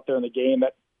getting out there in the game,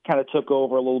 that kind of took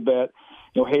over a little bit.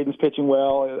 Hayden's pitching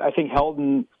well. I think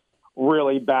Heldon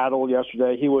really battled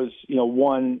yesterday. He was,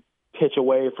 one pitch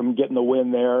away from getting the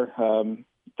win there,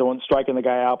 striking the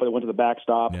guy out, but it went to the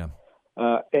backstop. Yeah.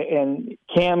 And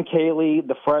Cam Cayley,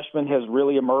 the freshman, has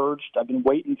really emerged. I've been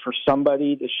waiting for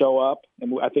somebody to show up,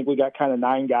 and I think we got kind of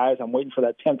 9 guys. I'm waiting for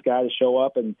that 10th guy to show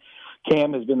up, and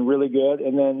Cam has been really good.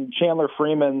 And then Chandler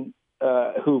Freeman,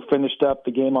 who finished up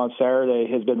the game on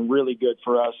Saturday, has been really good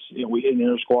for us. We in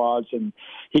inter squads, and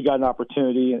he got an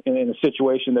opportunity in a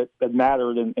situation that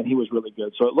mattered, and he was really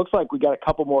good. So it looks like we got a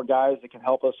couple more guys that can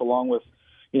help us along with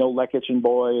Lekic and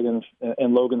Boyd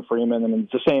and Logan Freeman. I mean,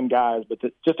 it's the same guys, but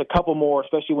just a couple more,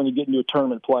 especially when you get into a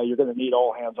tournament play, you're going to need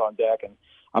all hands on deck. And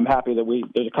I'm happy that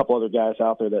there's a couple other guys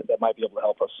out there that might be able to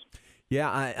help us. Yeah,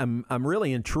 I'm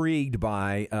really intrigued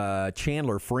by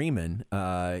Chandler Freeman.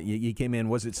 You came in,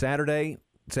 was it Saturday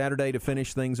to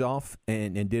finish things off,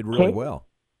 and did really well.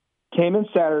 Came in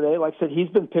Saturday. Like I said, he's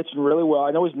been pitching really well.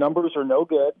 I know his numbers are no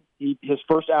good. His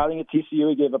first outing at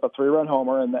TCU, he gave up a 3-run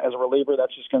homer, and as a reliever,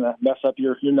 that's just going to mess up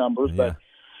your numbers. Yeah. But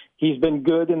he's been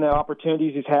good in the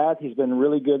opportunities he's had. He's been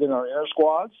really good in our inner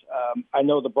squads. I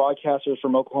know the broadcasters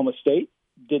from Oklahoma State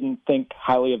didn't think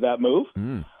highly of that move,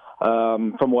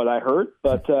 from what I heard.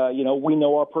 But, we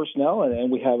know our personnel,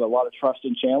 and we have a lot of trust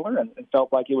in Chandler, and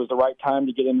felt like it was the right time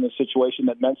to get him in a situation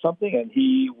that meant something, and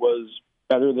he was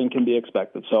better than can be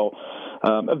expected. So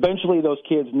eventually those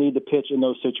kids need to pitch in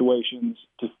those situations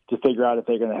to figure out if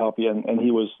they're going to help you. And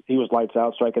he was lights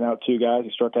out, striking out 2 guys.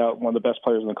 He struck out one of the best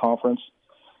players in the conference,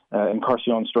 in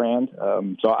Carcion Strand.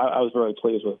 So I was very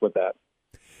pleased with that.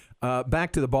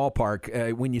 Back to the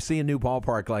ballpark. When you see a new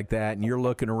ballpark like that and you're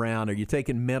looking around, are you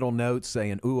taking mental notes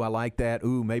saying, ooh, I like that.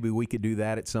 Ooh, maybe we could do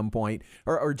that at some point,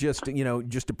 or just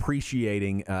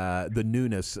appreciating the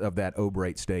newness of that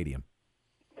O'Brate Stadium?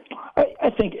 I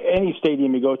think any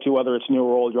stadium you go to, whether it's new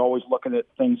or old, you're always looking at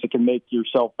things that can make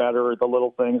yourself better, the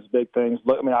little things, big things.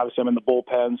 I mean, obviously I'm in the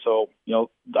bullpen, so,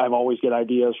 I've always get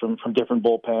ideas from different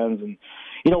bullpens. And,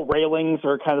 railings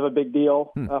are kind of a big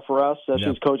deal for us as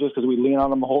coaches because we lean on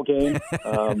them the whole game.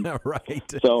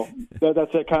 Right. So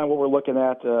that's kind of what we're looking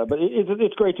at. But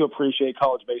it's great to appreciate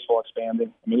college baseball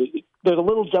expanding. I mean, there's a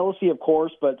little jealousy, of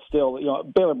course, but still,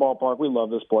 Baylor Ballpark, we love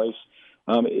this place.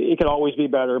 It could always be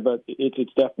better, but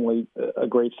it's definitely a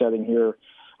great setting here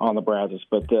on the Brazos.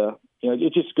 But,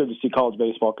 it's just good to see college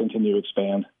baseball continue to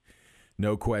expand.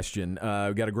 No question.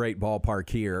 We've got a great ballpark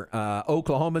here.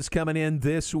 Oklahoma's coming in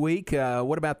this week.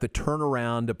 What about the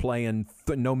turnaround to playing,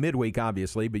 no midweek,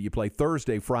 obviously, but you play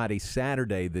Thursday, Friday,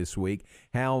 Saturday this week.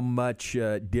 How much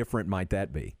different might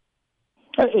that be?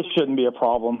 It shouldn't be a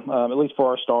problem, at least for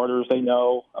our starters. They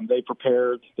know. They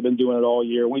prepared. They've been doing it all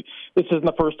year. This isn't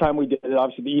the first time we did it.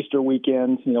 Obviously, the Easter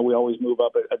weekend, we always move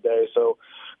up a day. So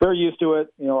very used to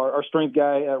it. Our strength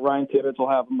guy, Ryan Tibbetts, will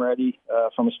have them ready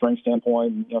from a strength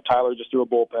standpoint. Tyler just threw a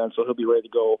bullpen, so he'll be ready to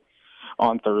go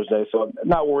on Thursday. So I'm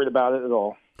not worried about it at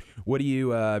all. What do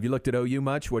you have you looked at OU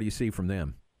much? What do you see from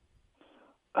them?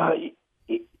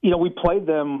 We played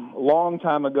them a long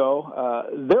time ago.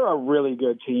 They're a really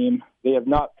good team. They have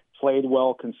not played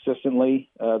well consistently.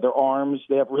 Their arms,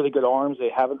 they have really good arms. They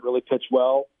haven't really pitched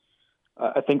well.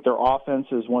 I think their offense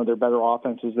is one of their better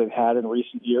offenses they've had in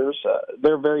recent years.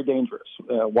 They're very dangerous.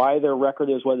 Why their record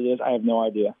is what it is, I have no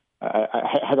idea.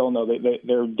 I don't know.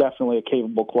 They're definitely a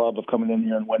capable club of coming in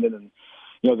here and winning.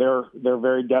 And they're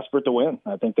very desperate to win.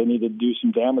 I think they need to do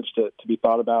some damage to be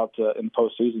thought about in the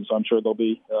postseason. So I'm sure they'll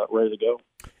be ready to go.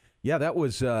 Yeah, that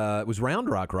was Round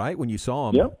Rock, right? When you saw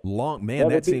them, yep. Long man.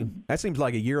 That seems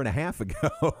like a year and a half ago.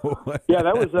 Yeah,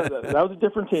 that was a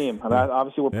different team. I mean,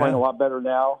 obviously, we're playing a lot better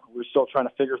now. We're still trying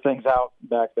to figure things out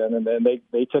back then, and then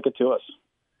they took it to us.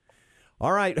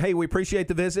 All right, hey, we appreciate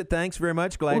the visit. Thanks very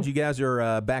much. Glad you guys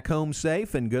are back home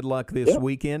safe, and good luck this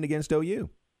weekend against OU.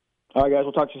 All right, guys,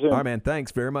 we'll talk to you soon. All right, man,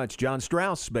 thanks very much. John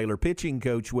Strauss, Baylor pitching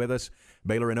coach with us.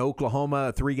 Baylor in Oklahoma,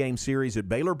 a 3-game series at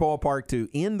Baylor Ballpark to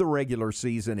end the regular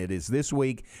season. It is this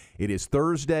week. It is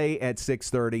Thursday at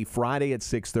 6:30, Friday at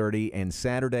 6:30, and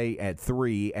Saturday at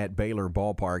 3 at Baylor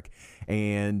Ballpark.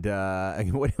 And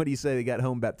what do you say? They got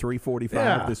home about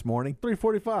 3:45 this morning?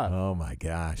 3:45. Oh, my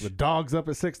gosh. The dog's up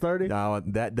at 6:30? No,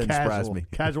 that doesn't surprise me.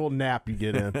 Casual nap you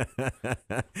get in.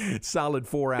 Solid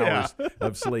 4 hours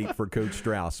of sleep for Coach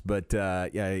Strauss. But,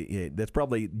 that's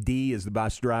probably D is the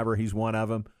bus driver. He's one of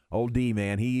them. Old D,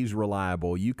 man, he's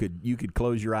reliable. You could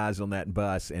close your eyes on that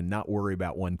bus and not worry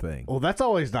about one thing. Well, that's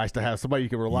always nice to have somebody you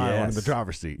can rely on in the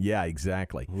driver's seat. Yeah,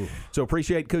 exactly. Ooh. So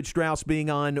appreciate Coach Strauss being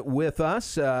on with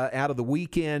us. Out of the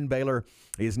weekend, Baylor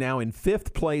is now in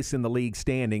 5th place in the league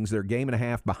standings. They're a game and a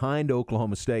half behind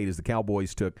Oklahoma State as the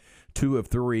Cowboys took 2 of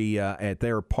 3 at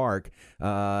their park.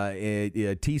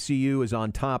 TCU is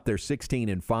on top. They're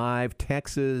 16-5.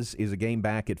 Texas is a game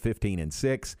back at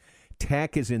 15-6.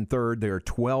 Tech is in 3rd. They are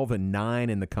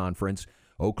 12-9 in the conference.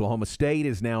 Oklahoma State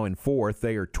is now in 4th.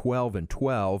 They are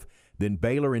 12-12. Then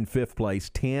Baylor in 5th place,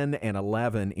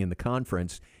 10-11 in the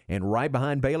conference. And right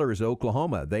behind Baylor is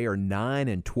Oklahoma. They are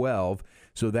 9-12.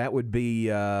 So that would be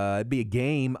a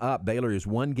game up. Baylor is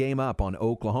 1 game up on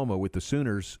Oklahoma with the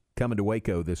Sooners coming to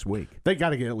Waco this week. They got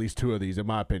to get at least 2 of these, in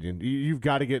my opinion. You've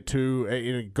got to get 2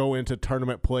 and go into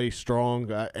tournament play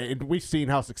strong. And we've seen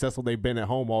how successful they've been at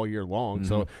home all year long. Mm-hmm.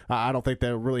 So I don't think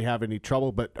they'll really have any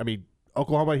trouble. But, I mean,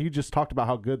 Oklahoma, he just talked about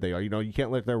how good they are. You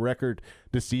can't let their record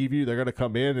deceive you. They're going to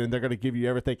come in and they're going to give you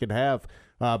everything they can have.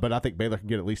 But I think Baylor can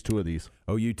get at least 2 of these.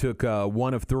 You took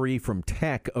 1 of 3 from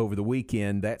Tech over the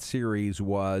weekend. That series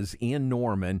was in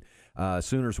Norman.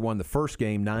 Sooners won the first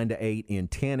game 9-8 in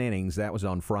 10 innings. That was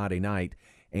on Friday night.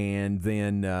 And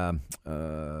then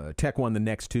Tech won the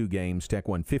next 2 games. Tech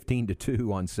won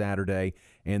 15-2 on Saturday,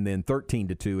 and then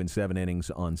 13-2 in 7 innings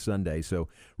on Sunday. So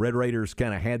Red Raiders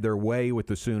kind of had their way with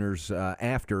the Sooners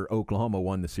after Oklahoma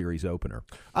won the series opener.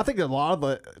 I think a lot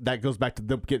of that goes back to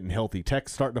them getting healthy.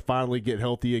 Tech's starting to finally get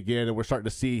healthy again, and we're starting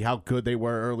to see how good they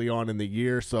were early on in the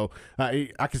year. So I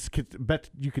can bet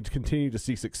you could continue to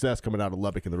see success coming out of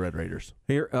Lubbock and the Red Raiders.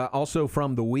 Here, also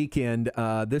from the weekend,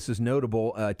 this is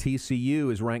notable. TCU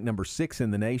is ranked number 6 in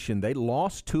the nation. They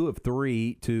lost 2 of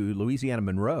 3 to Louisiana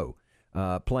Monroe,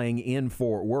 playing in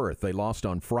Fort Worth. They lost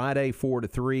on Friday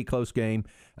 4-3, close game.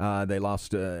 They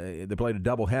lost. They played a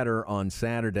doubleheader on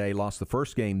Saturday. Lost the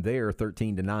first game there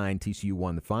 13-9. TCU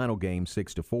won the final game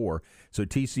 6-4. So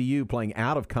TCU, playing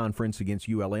out of conference against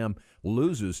ULM,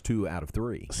 loses 2 out of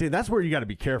 3. See, that's where you got to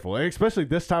be careful, especially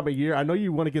this time of year. I know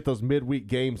you want to get those midweek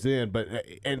games in, but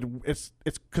it's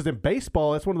because in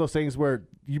baseball, it's one of those things where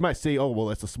you might say, "Oh, well,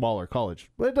 it's a smaller college,"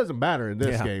 but it doesn't matter in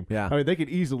this game. Yeah. I mean, they could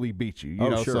easily beat you. You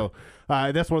know, sure. So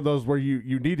that's one of those where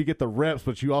you need to get the reps,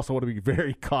 but you also want to be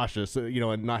very cautious,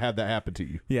 and not have that happen to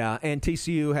you. Yeah, and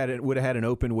TCU would have had an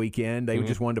open weekend. They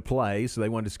just wanted to play, so they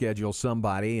wanted to schedule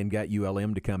somebody and got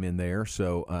ULM to come in there.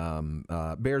 So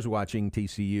Bears watching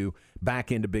TCU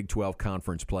back into Big 12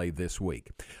 conference play this week.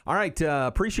 All right,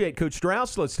 appreciate Coach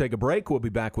Strauss. Let's take a break. We'll be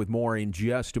back with more in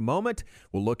just a moment.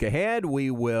 We'll look ahead.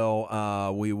 We will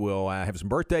have some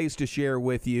birthdays to share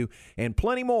with you and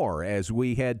plenty more as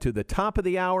we head to the top of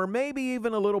the hour, maybe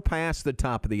even a little past the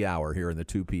top of the hour here in the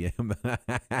 2 p.m.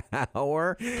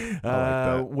 hour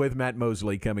with Matt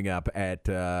Mosley coming up at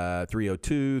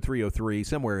 3:02, 3:03,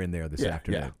 somewhere in there this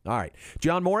afternoon. Yeah. All right.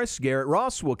 John Morris, Garrett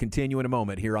Ross will continue in a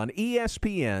moment here on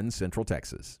ESPN Central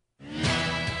Texas.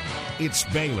 It's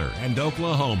Baylor and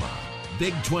Oklahoma.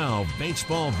 Big 12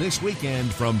 baseball this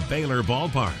weekend from Baylor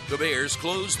Ballpark. The Bears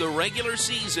close the regular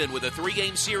season with a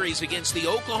 3-game series against the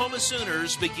Oklahoma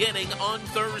Sooners beginning on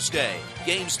Thursday.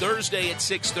 Games Thursday at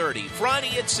 6:30,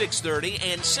 Friday at 6:30,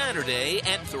 and Saturday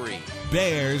at 3.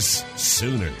 Bears,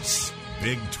 Sooners.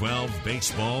 Big 12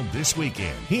 baseball this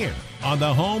weekend here on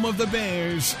the home of the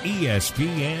Bears,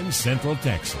 ESPN Central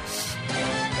Texas.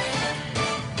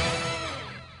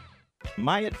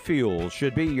 Myatt Fuels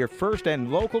should be your first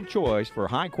and local choice for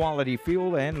high-quality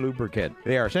fuel and lubricant.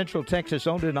 They are Central Texas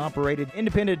owned and operated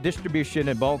independent distribution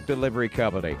and bulk delivery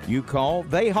company. You call,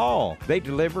 they haul. They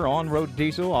deliver on-road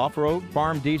diesel, off-road,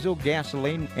 farm diesel,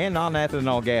 gasoline, and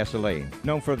non-ethanol gasoline.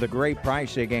 Known for the great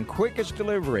pricing and quickest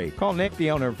delivery. Call Nick,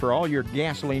 the owner, for all your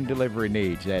gasoline delivery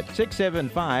needs at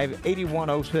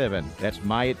 675-8107. That's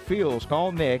Myatt Fuels.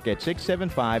 Call Nick at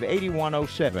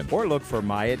 675-8107 or look for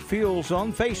Myatt Fuels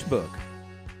on Facebook.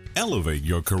 Elevate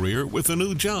your career with a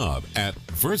new job at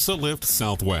VersaLift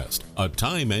Southwest, a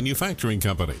tie manufacturing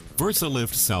company.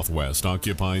 VersaLift Southwest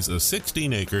occupies a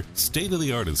 16-acre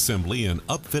state-of-the-art assembly and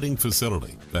upfitting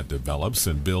facility that develops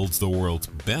and builds the world's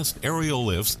best aerial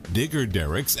lifts, digger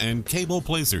derricks, and cable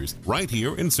placers right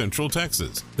here in Central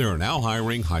Texas. They are now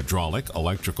hiring hydraulic,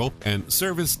 electrical, and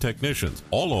service technicians.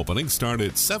 All openings start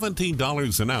at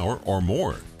 $17 an hour or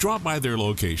more. Drop by their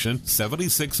location,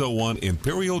 7601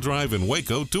 Imperial Drive in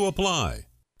Waco, to apply.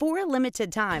 For a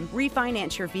limited time,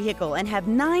 refinance your vehicle and have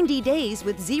 90 days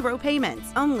with 0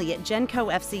 payments. Only at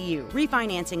Genco FCU.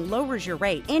 Refinancing lowers your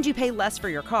rate and you pay less for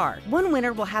your car. One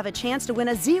winner will have a chance to win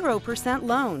a 0%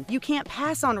 loan. You can't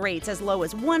pass on rates as low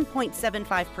as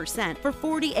 1.75% for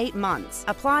 48 months.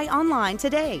 Apply online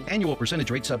today. Annual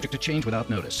percentage rate subject to change without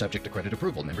notice. Subject to credit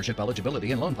approval, membership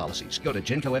eligibility, and loan policies. Go to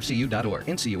GencoFCU.org.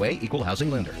 NCUA Equal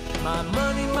Housing Lender. My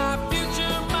money, my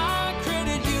future, my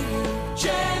credit union.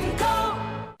 Genco.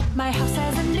 My house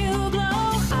has a new glow.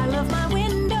 I love my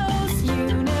windows.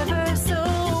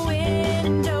 Universal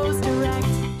Windows Direct.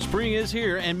 Spring is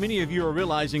here, and many of you are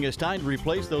realizing it's time to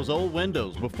replace those old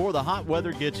windows before the hot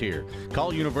weather gets here.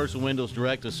 Call Universal Windows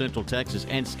Direct of Central Texas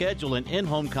and schedule an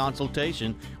in-home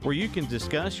consultation where you can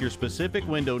discuss your specific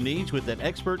window needs with an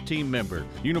expert team member.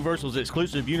 Universal's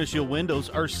exclusive Unishield windows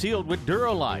are sealed with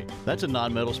Duralite. That's a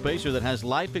non-metal spacer that has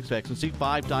life expectancy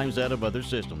 5 times that of other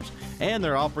systems. And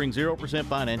they're offering 0%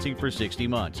 financing for 60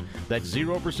 months. That's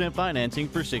 0% financing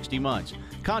for 60 months.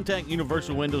 Contact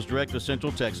Universal Windows Direct of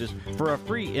Central Texas for a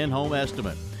free in-home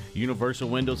estimate.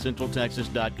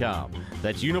 UniversalWindowsCentralTexas.com.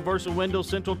 That's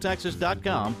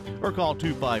UniversalWindowsCentralTexas.com or call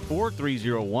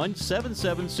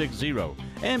 254-301-7760.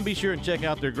 And be sure and check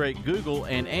out their great Google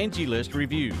and Angie List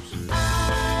reviews.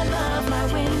 I love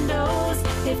my windows.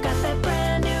 They've got that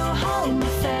brand new home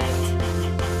effect.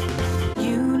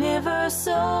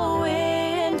 Universal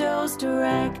Windows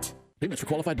Direct. Payments for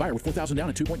qualified buyer with $4,000 down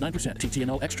and 2.9%.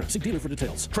 TTNL Extra. See dealer for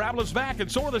details. Travel is back,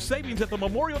 and so are the savings at the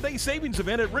Memorial Day Savings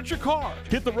Event at Richard Carr.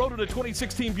 Hit the road in a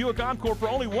 2016 Buick Encore for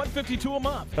only $152 a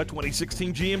month. A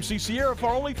 2016 GMC Sierra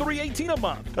for only $318 a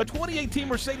month. A 2018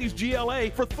 Mercedes GLA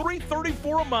for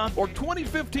 $334 a month. Or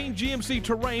 2015 GMC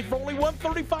Terrain for only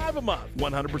 $135 a month.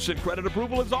 100% credit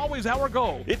approval is always our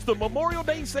goal. It's the Memorial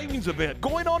Day Savings Event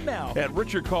going on now at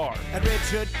Richard Carr. At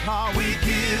Richard Carr, we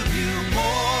give you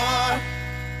more.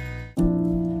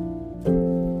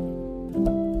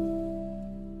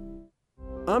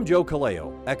 I'm Joe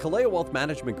Kaleo. At Kaleo Wealth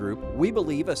Management Group, we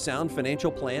believe a sound financial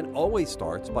plan always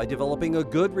starts by developing a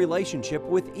good relationship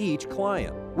with each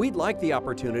client. We'd like the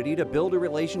opportunity to build a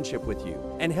relationship with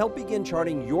you and help begin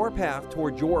charting your path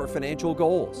toward your financial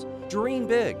goals. Dream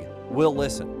big. We'll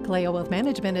listen. Kaleo Wealth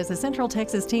Management is a Central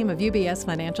Texas team of UBS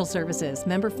Financial Services,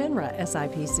 member FINRA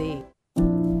SIPC.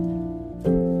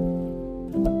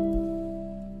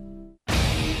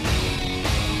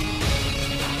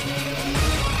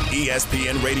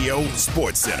 ESPN Radio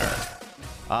Sports Center.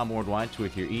 I'm Ward White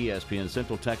with your ESPN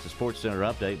Central Texas Sports Center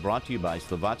update, brought to you by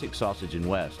Slovacek Sausage and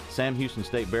West. Sam Houston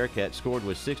State Bearcats scored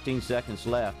with 16 seconds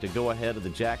left to go ahead of the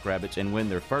Jackrabbits and win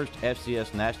their first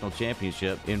FCS National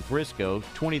Championship in Frisco,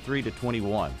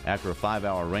 23-21. After a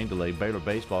 5-hour rain delay, Baylor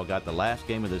baseball got the last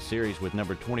game of the series with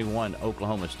number 21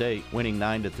 Oklahoma State winning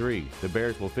 9-3. The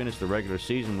Bears will finish the regular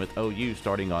season with OU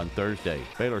starting on Thursday.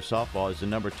 Baylor softball is the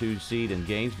number 2 seed in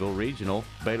Gainesville Regional.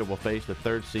 Baylor will face the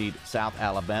 3rd seed South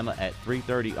Alabama at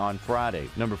 3:30 on Friday.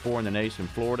 Number 4 in the nation,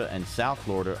 Florida and South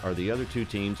Florida are the other 2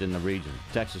 teams in the region.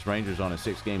 Texas Rangers, on a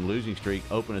 6-game losing streak,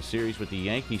 open a series with the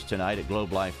Yankees tonight at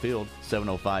Globe Life Field,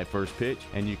 7:05 first pitch,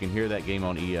 and you can hear that game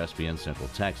on ESPN Central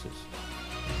Texas.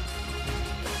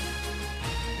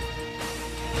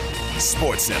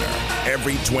 Sports Center,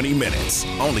 every 20 minutes,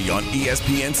 only on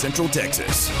ESPN Central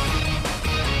Texas.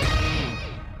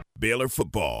 Baylor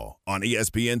football on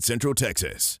ESPN Central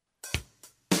Texas.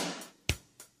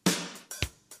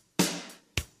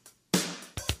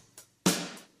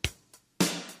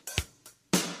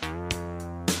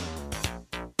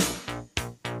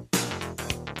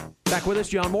 Back with us,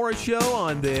 John Morris Show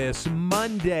on this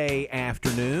Monday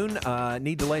afternoon.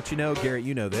 Need to let you know, Garrett,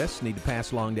 you know this. Need to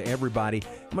pass along to everybody.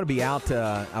 I'm going to be out.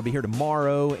 I'll be here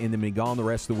tomorrow and then be gone the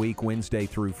rest of the week, Wednesday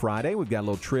through Friday. We've got a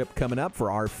little trip coming up for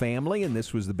our family, and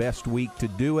this was the best week to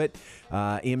do it.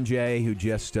 MJ, who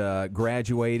just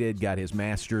graduated, got his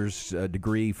master's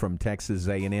degree from Texas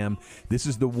A&M. This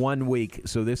is the 1 week,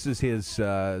 so this is his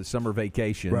summer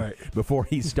vacation before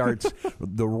he starts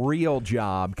the real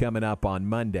job coming up on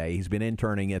Monday. He's been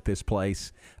interning at this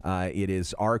place. It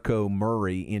is Arco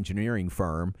Murray Engineering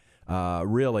Firm.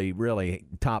 Really, really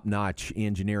top-notch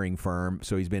engineering firm.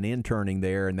 So he's been interning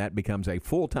there, and that becomes a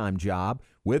full-time job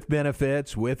with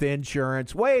benefits, with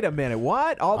insurance. Wait a minute,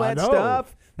 what? All that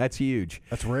stuff? That's huge.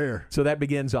 That's rare. So that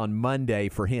begins on Monday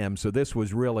for him. So this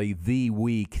was really the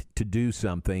week to do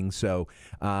something. So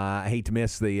I hate to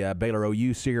miss the Baylor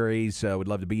OU series. Would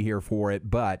love to be here for it,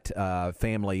 but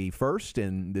family first,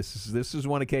 and this is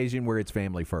one occasion where it's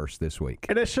family first this week.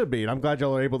 And it should be. And I'm glad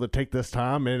y'all are able to take this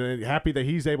time, and happy that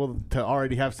he's able to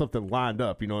already have something lined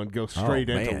up, and go straight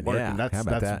into work. Yeah. And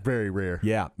that's very rare.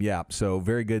 Yeah. So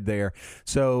very good there.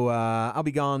 So I'll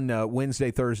be gone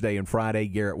Wednesday, Thursday, and Friday.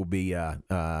 Garrett will be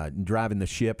driving the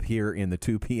ship here in the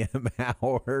 2 p.m.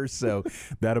 hour, so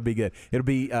that'll be good. It'll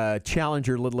be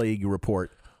Challenger Little League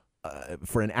report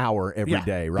for an hour every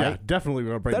day, right? Yeah, definitely. We're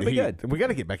going to bring That'd the be heat. good. And we got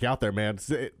to get back out there, man.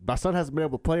 My son hasn't been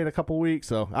able to play in a couple of weeks,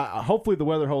 so hopefully the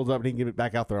weather holds up and he can get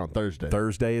back out there on Thursday.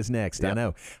 Thursday is next. Yep. I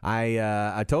know.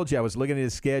 I told you I was looking at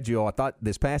his schedule. I thought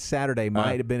this past Saturday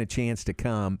might have been a chance to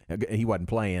come. He wasn't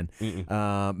playing,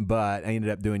 but I ended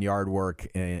up doing yard work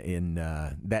in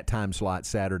that time slot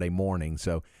Saturday morning,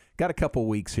 so got a couple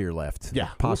weeks here left. Yeah.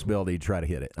 Possibility to try to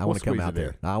hit it. I want to come out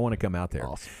there. I want to come out there.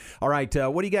 Awesome. All right.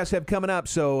 What do you guys have coming up?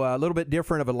 So a little bit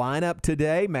different of a lineup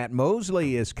today. Matt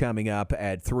Mosley is coming up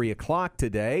at 3 o'clock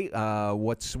today.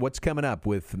 What's coming up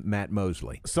with Matt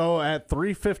Mosley? So at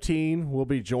 3:15, we'll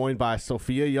be joined by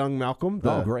Sophia Young-Malcolm,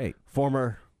 the great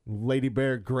former Lady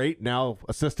Bear great, now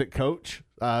assistant coach.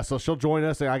 So she'll join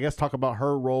us and I guess talk about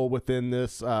her role within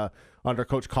this under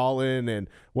Coach Collin and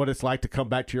what it's like to come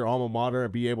back to your alma mater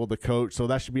and be able to coach. So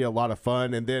that should be a lot of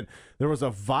fun. And then there was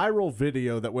a viral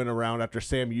video that went around after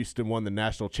Sam Houston won the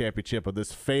national championship of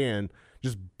this fan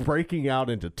just breaking out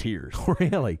into tears.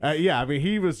 Really? Yeah, I mean,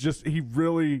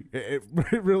 it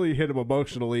really hit him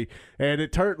emotionally, and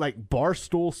it turned like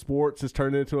Barstool Sports has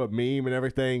turned into a meme and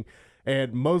everything,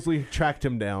 and Mosley tracked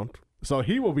him down. So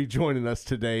he will be joining us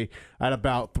today at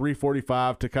about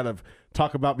 3:45 to kind of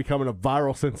talk about becoming a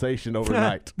viral sensation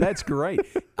overnight. That's great.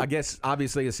 I guess,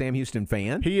 obviously, a Sam Houston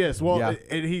fan. He is. Well,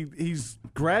 and he's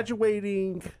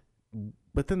graduating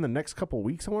within the next couple of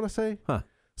weeks, I want to say. Huh.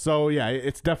 So, yeah,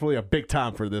 it's definitely a big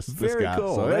time for this guy.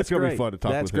 Cool. So that's going to be fun to talk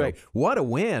with him. That's great. What a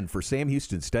win for Sam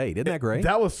Houston State. Isn't that great?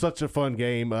 That was such a fun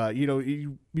game.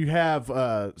 You have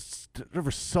there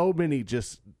were so many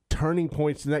just turning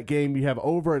points in that game. You have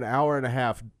over an hour and a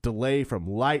half delay from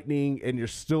lightning, and you're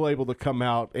still able to come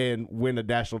out and win a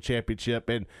national championship.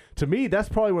 And to me, that's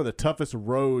probably one of the toughest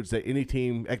roads that any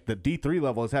team at the D3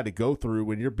 level has had to go through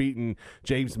when you're beating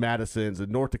James Madison's and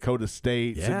North Dakota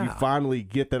State. Yeah. So you finally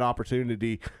get that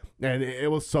opportunity, and it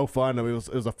was so fun. I mean,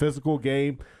 it was a physical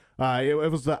game.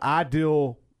 It was the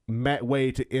ideal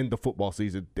way to end the football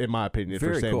season, in my opinion,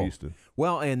 for Sam Houston.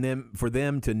 Well, and then for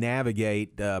them to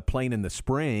navigate playing in the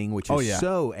spring, which is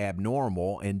so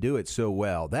abnormal, and do it so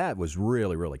well, that was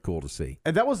really, really cool to see.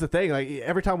 And that was the thing. Like,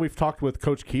 every time we've talked with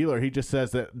Coach Keeler, he just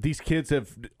says that these kids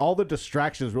all the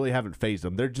distractions really haven't phased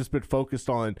them. They've just been focused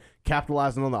on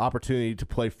capitalizing on the opportunity to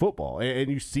play football.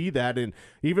 And you see that, and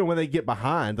even when they get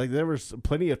behind, like there was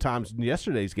plenty of times in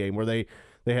yesterday's game where they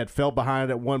had fell behind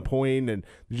at one point and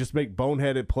they just make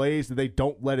boneheaded plays, and they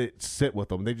don't let it sit with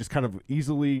them. They just kind of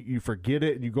easily, you forget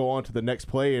it and you go on to the next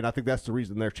play, and I think that's the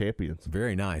reason they're champions.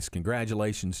 Very nice.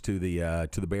 Congratulations to the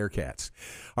Bearcats.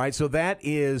 All right, so that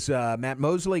is Matt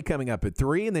Mosley coming up at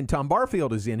 3, and then Tom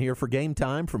Barfield is in here for game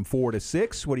time from 4 to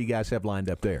 6. What do you guys have lined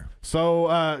up there? So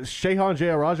Shehan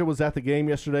Jayaraja was at the game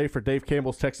yesterday for Dave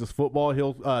Campbell's Texas football.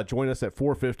 He'll join us at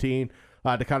 4:15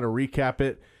 to kind of recap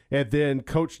it. And then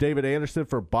Coach David Anderson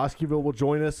for Bosqueville will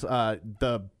join us.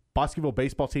 The Bosqueville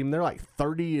baseball team, they're like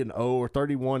 30-0 or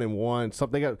 31-1.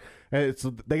 Something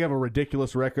they have a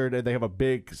ridiculous record, and they have a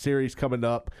big series coming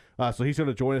up. So he's going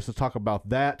to join us to talk about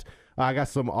that. I got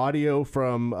some audio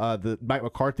from the Mike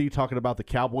McCarthy talking about the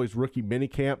Cowboys rookie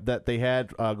minicamp that they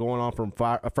had going on from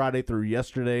Friday through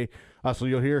yesterday. So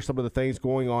you'll hear some of the things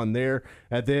going on there.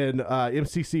 And then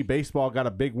MCC baseball got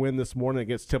a big win this morning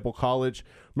against Temple College.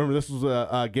 Remember, this was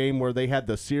a game where they had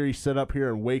the series set up here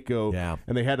in Waco,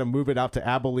 and they had to move it out to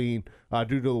Abilene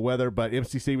due to the weather. But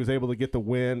MCC was able to get the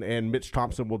win, and Mitch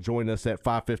Thompson will join us at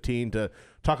 5:15 to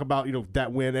talk about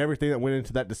that win, everything that went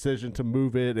into that decision to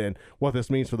move it, and what this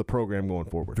means for the program going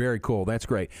forward. Very cool. That's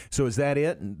great. So is that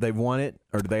it? They've won it,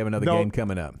 or do they have another game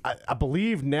coming up? I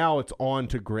believe now it's on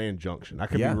to Grand Junction. I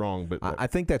could be wrong, but I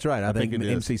think that's right. I think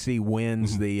MCC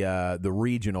wins Mm-hmm. the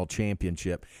regional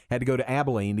championship. Had to go to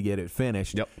Abilene to get it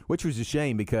finished, which was a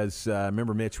shame because I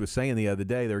remember Mitch was saying the other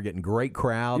day they were getting great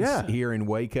crowds here in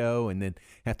Waco, and then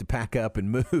have to pack up and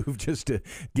move just to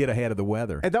get ahead of the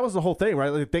weather. And that was the whole thing, right?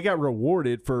 Like, they got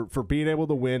rewarded for being able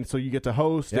to win, so you get to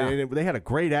host, and they had a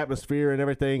great atmosphere and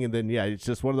everything. And then it's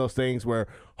just one of those things where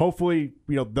hopefully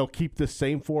they'll keep this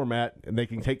same format and they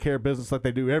can take care of business like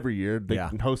they do every year. They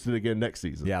can host it again next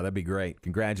season. Yeah, that'd be great.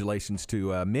 Congratulations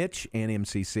to Mitch and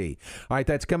MCC. All right,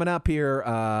 that's coming up here.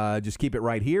 Just keep it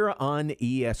right here on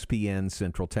ESPN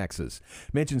Central Texas.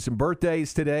 Mentioned some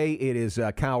birthdays today. It is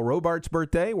Kyle Robart's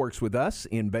birthday. Works with us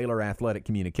in Baylor Athletic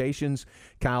Communications.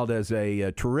 Kyle does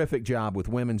a terrific job with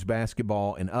women's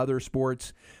basketball and other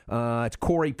sports. It's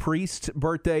Corey Priest's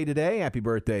birthday today. Happy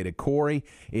birthday to Corey.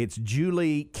 It's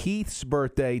Julie Keith's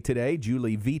birthday today.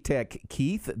 Julie Vitek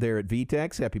Keith there at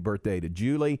Vitex. Happy birthday to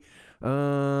Julie.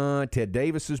 Ted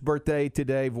Davis's birthday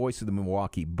today, voice of the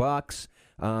Milwaukee Bucks.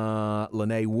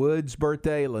 Lene Wood's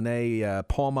birthday. Lene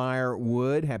Paulmeyer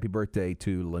Wood. Happy birthday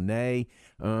to Lene.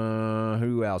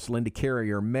 Who else? Linda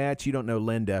Carrier-Metz. You don't know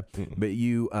Linda, but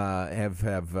you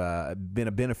have been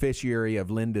a beneficiary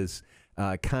of Linda's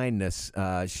kindness.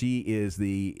 She is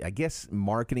the, I guess,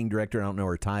 marketing director. I don't know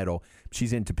her title.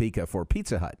 She's in Topeka for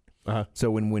Pizza Hut. So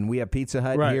when we have Pizza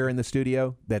Hut here in the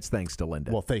studio, that's thanks to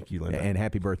Linda. Well, thank you, Linda. And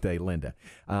happy birthday, Linda.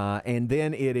 And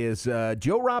then it is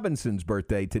Joe Robinson's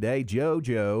birthday today.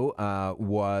 Joe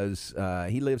was,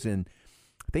 he lives in,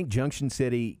 I think, Junction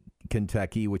City,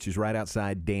 Kentucky, which is right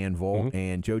outside Danville.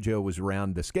 And JoJo was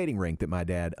around the skating rink that my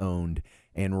dad owned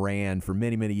and ran for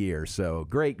many, many years. So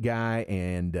great guy,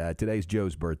 and today's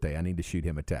Joe's birthday. I need to shoot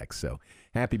him a text. So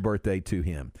happy birthday to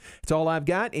him. That's all I've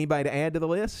got. Anybody to add to the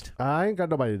list? I ain't got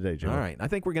nobody today, Joe. All right. I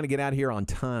think we're going to get out of here on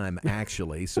time,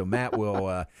 actually. So Matt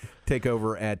will take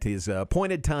over at his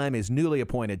appointed time, his newly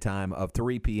appointed time of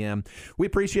 3 p.m. We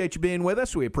appreciate you being with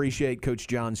us. We appreciate Coach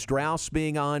John Strauss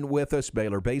being on with us,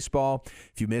 Baylor Baseball.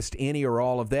 If you missed any or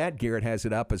all of that, Garrett has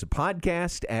it up as a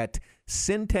podcast at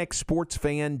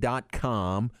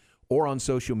syntechsportsfan.com or on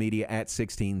social media at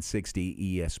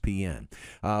 1660 ESPN.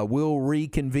 We'll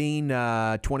reconvene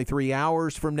 23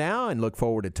 hours from now and look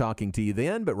forward to talking to you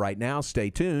then. But right now, stay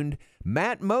tuned.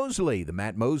 Matt Mosley, The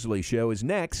Matt Mosley Show is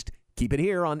next. Keep it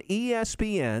here on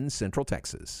ESPN Central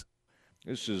Texas.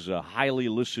 This is a highly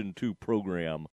listened to program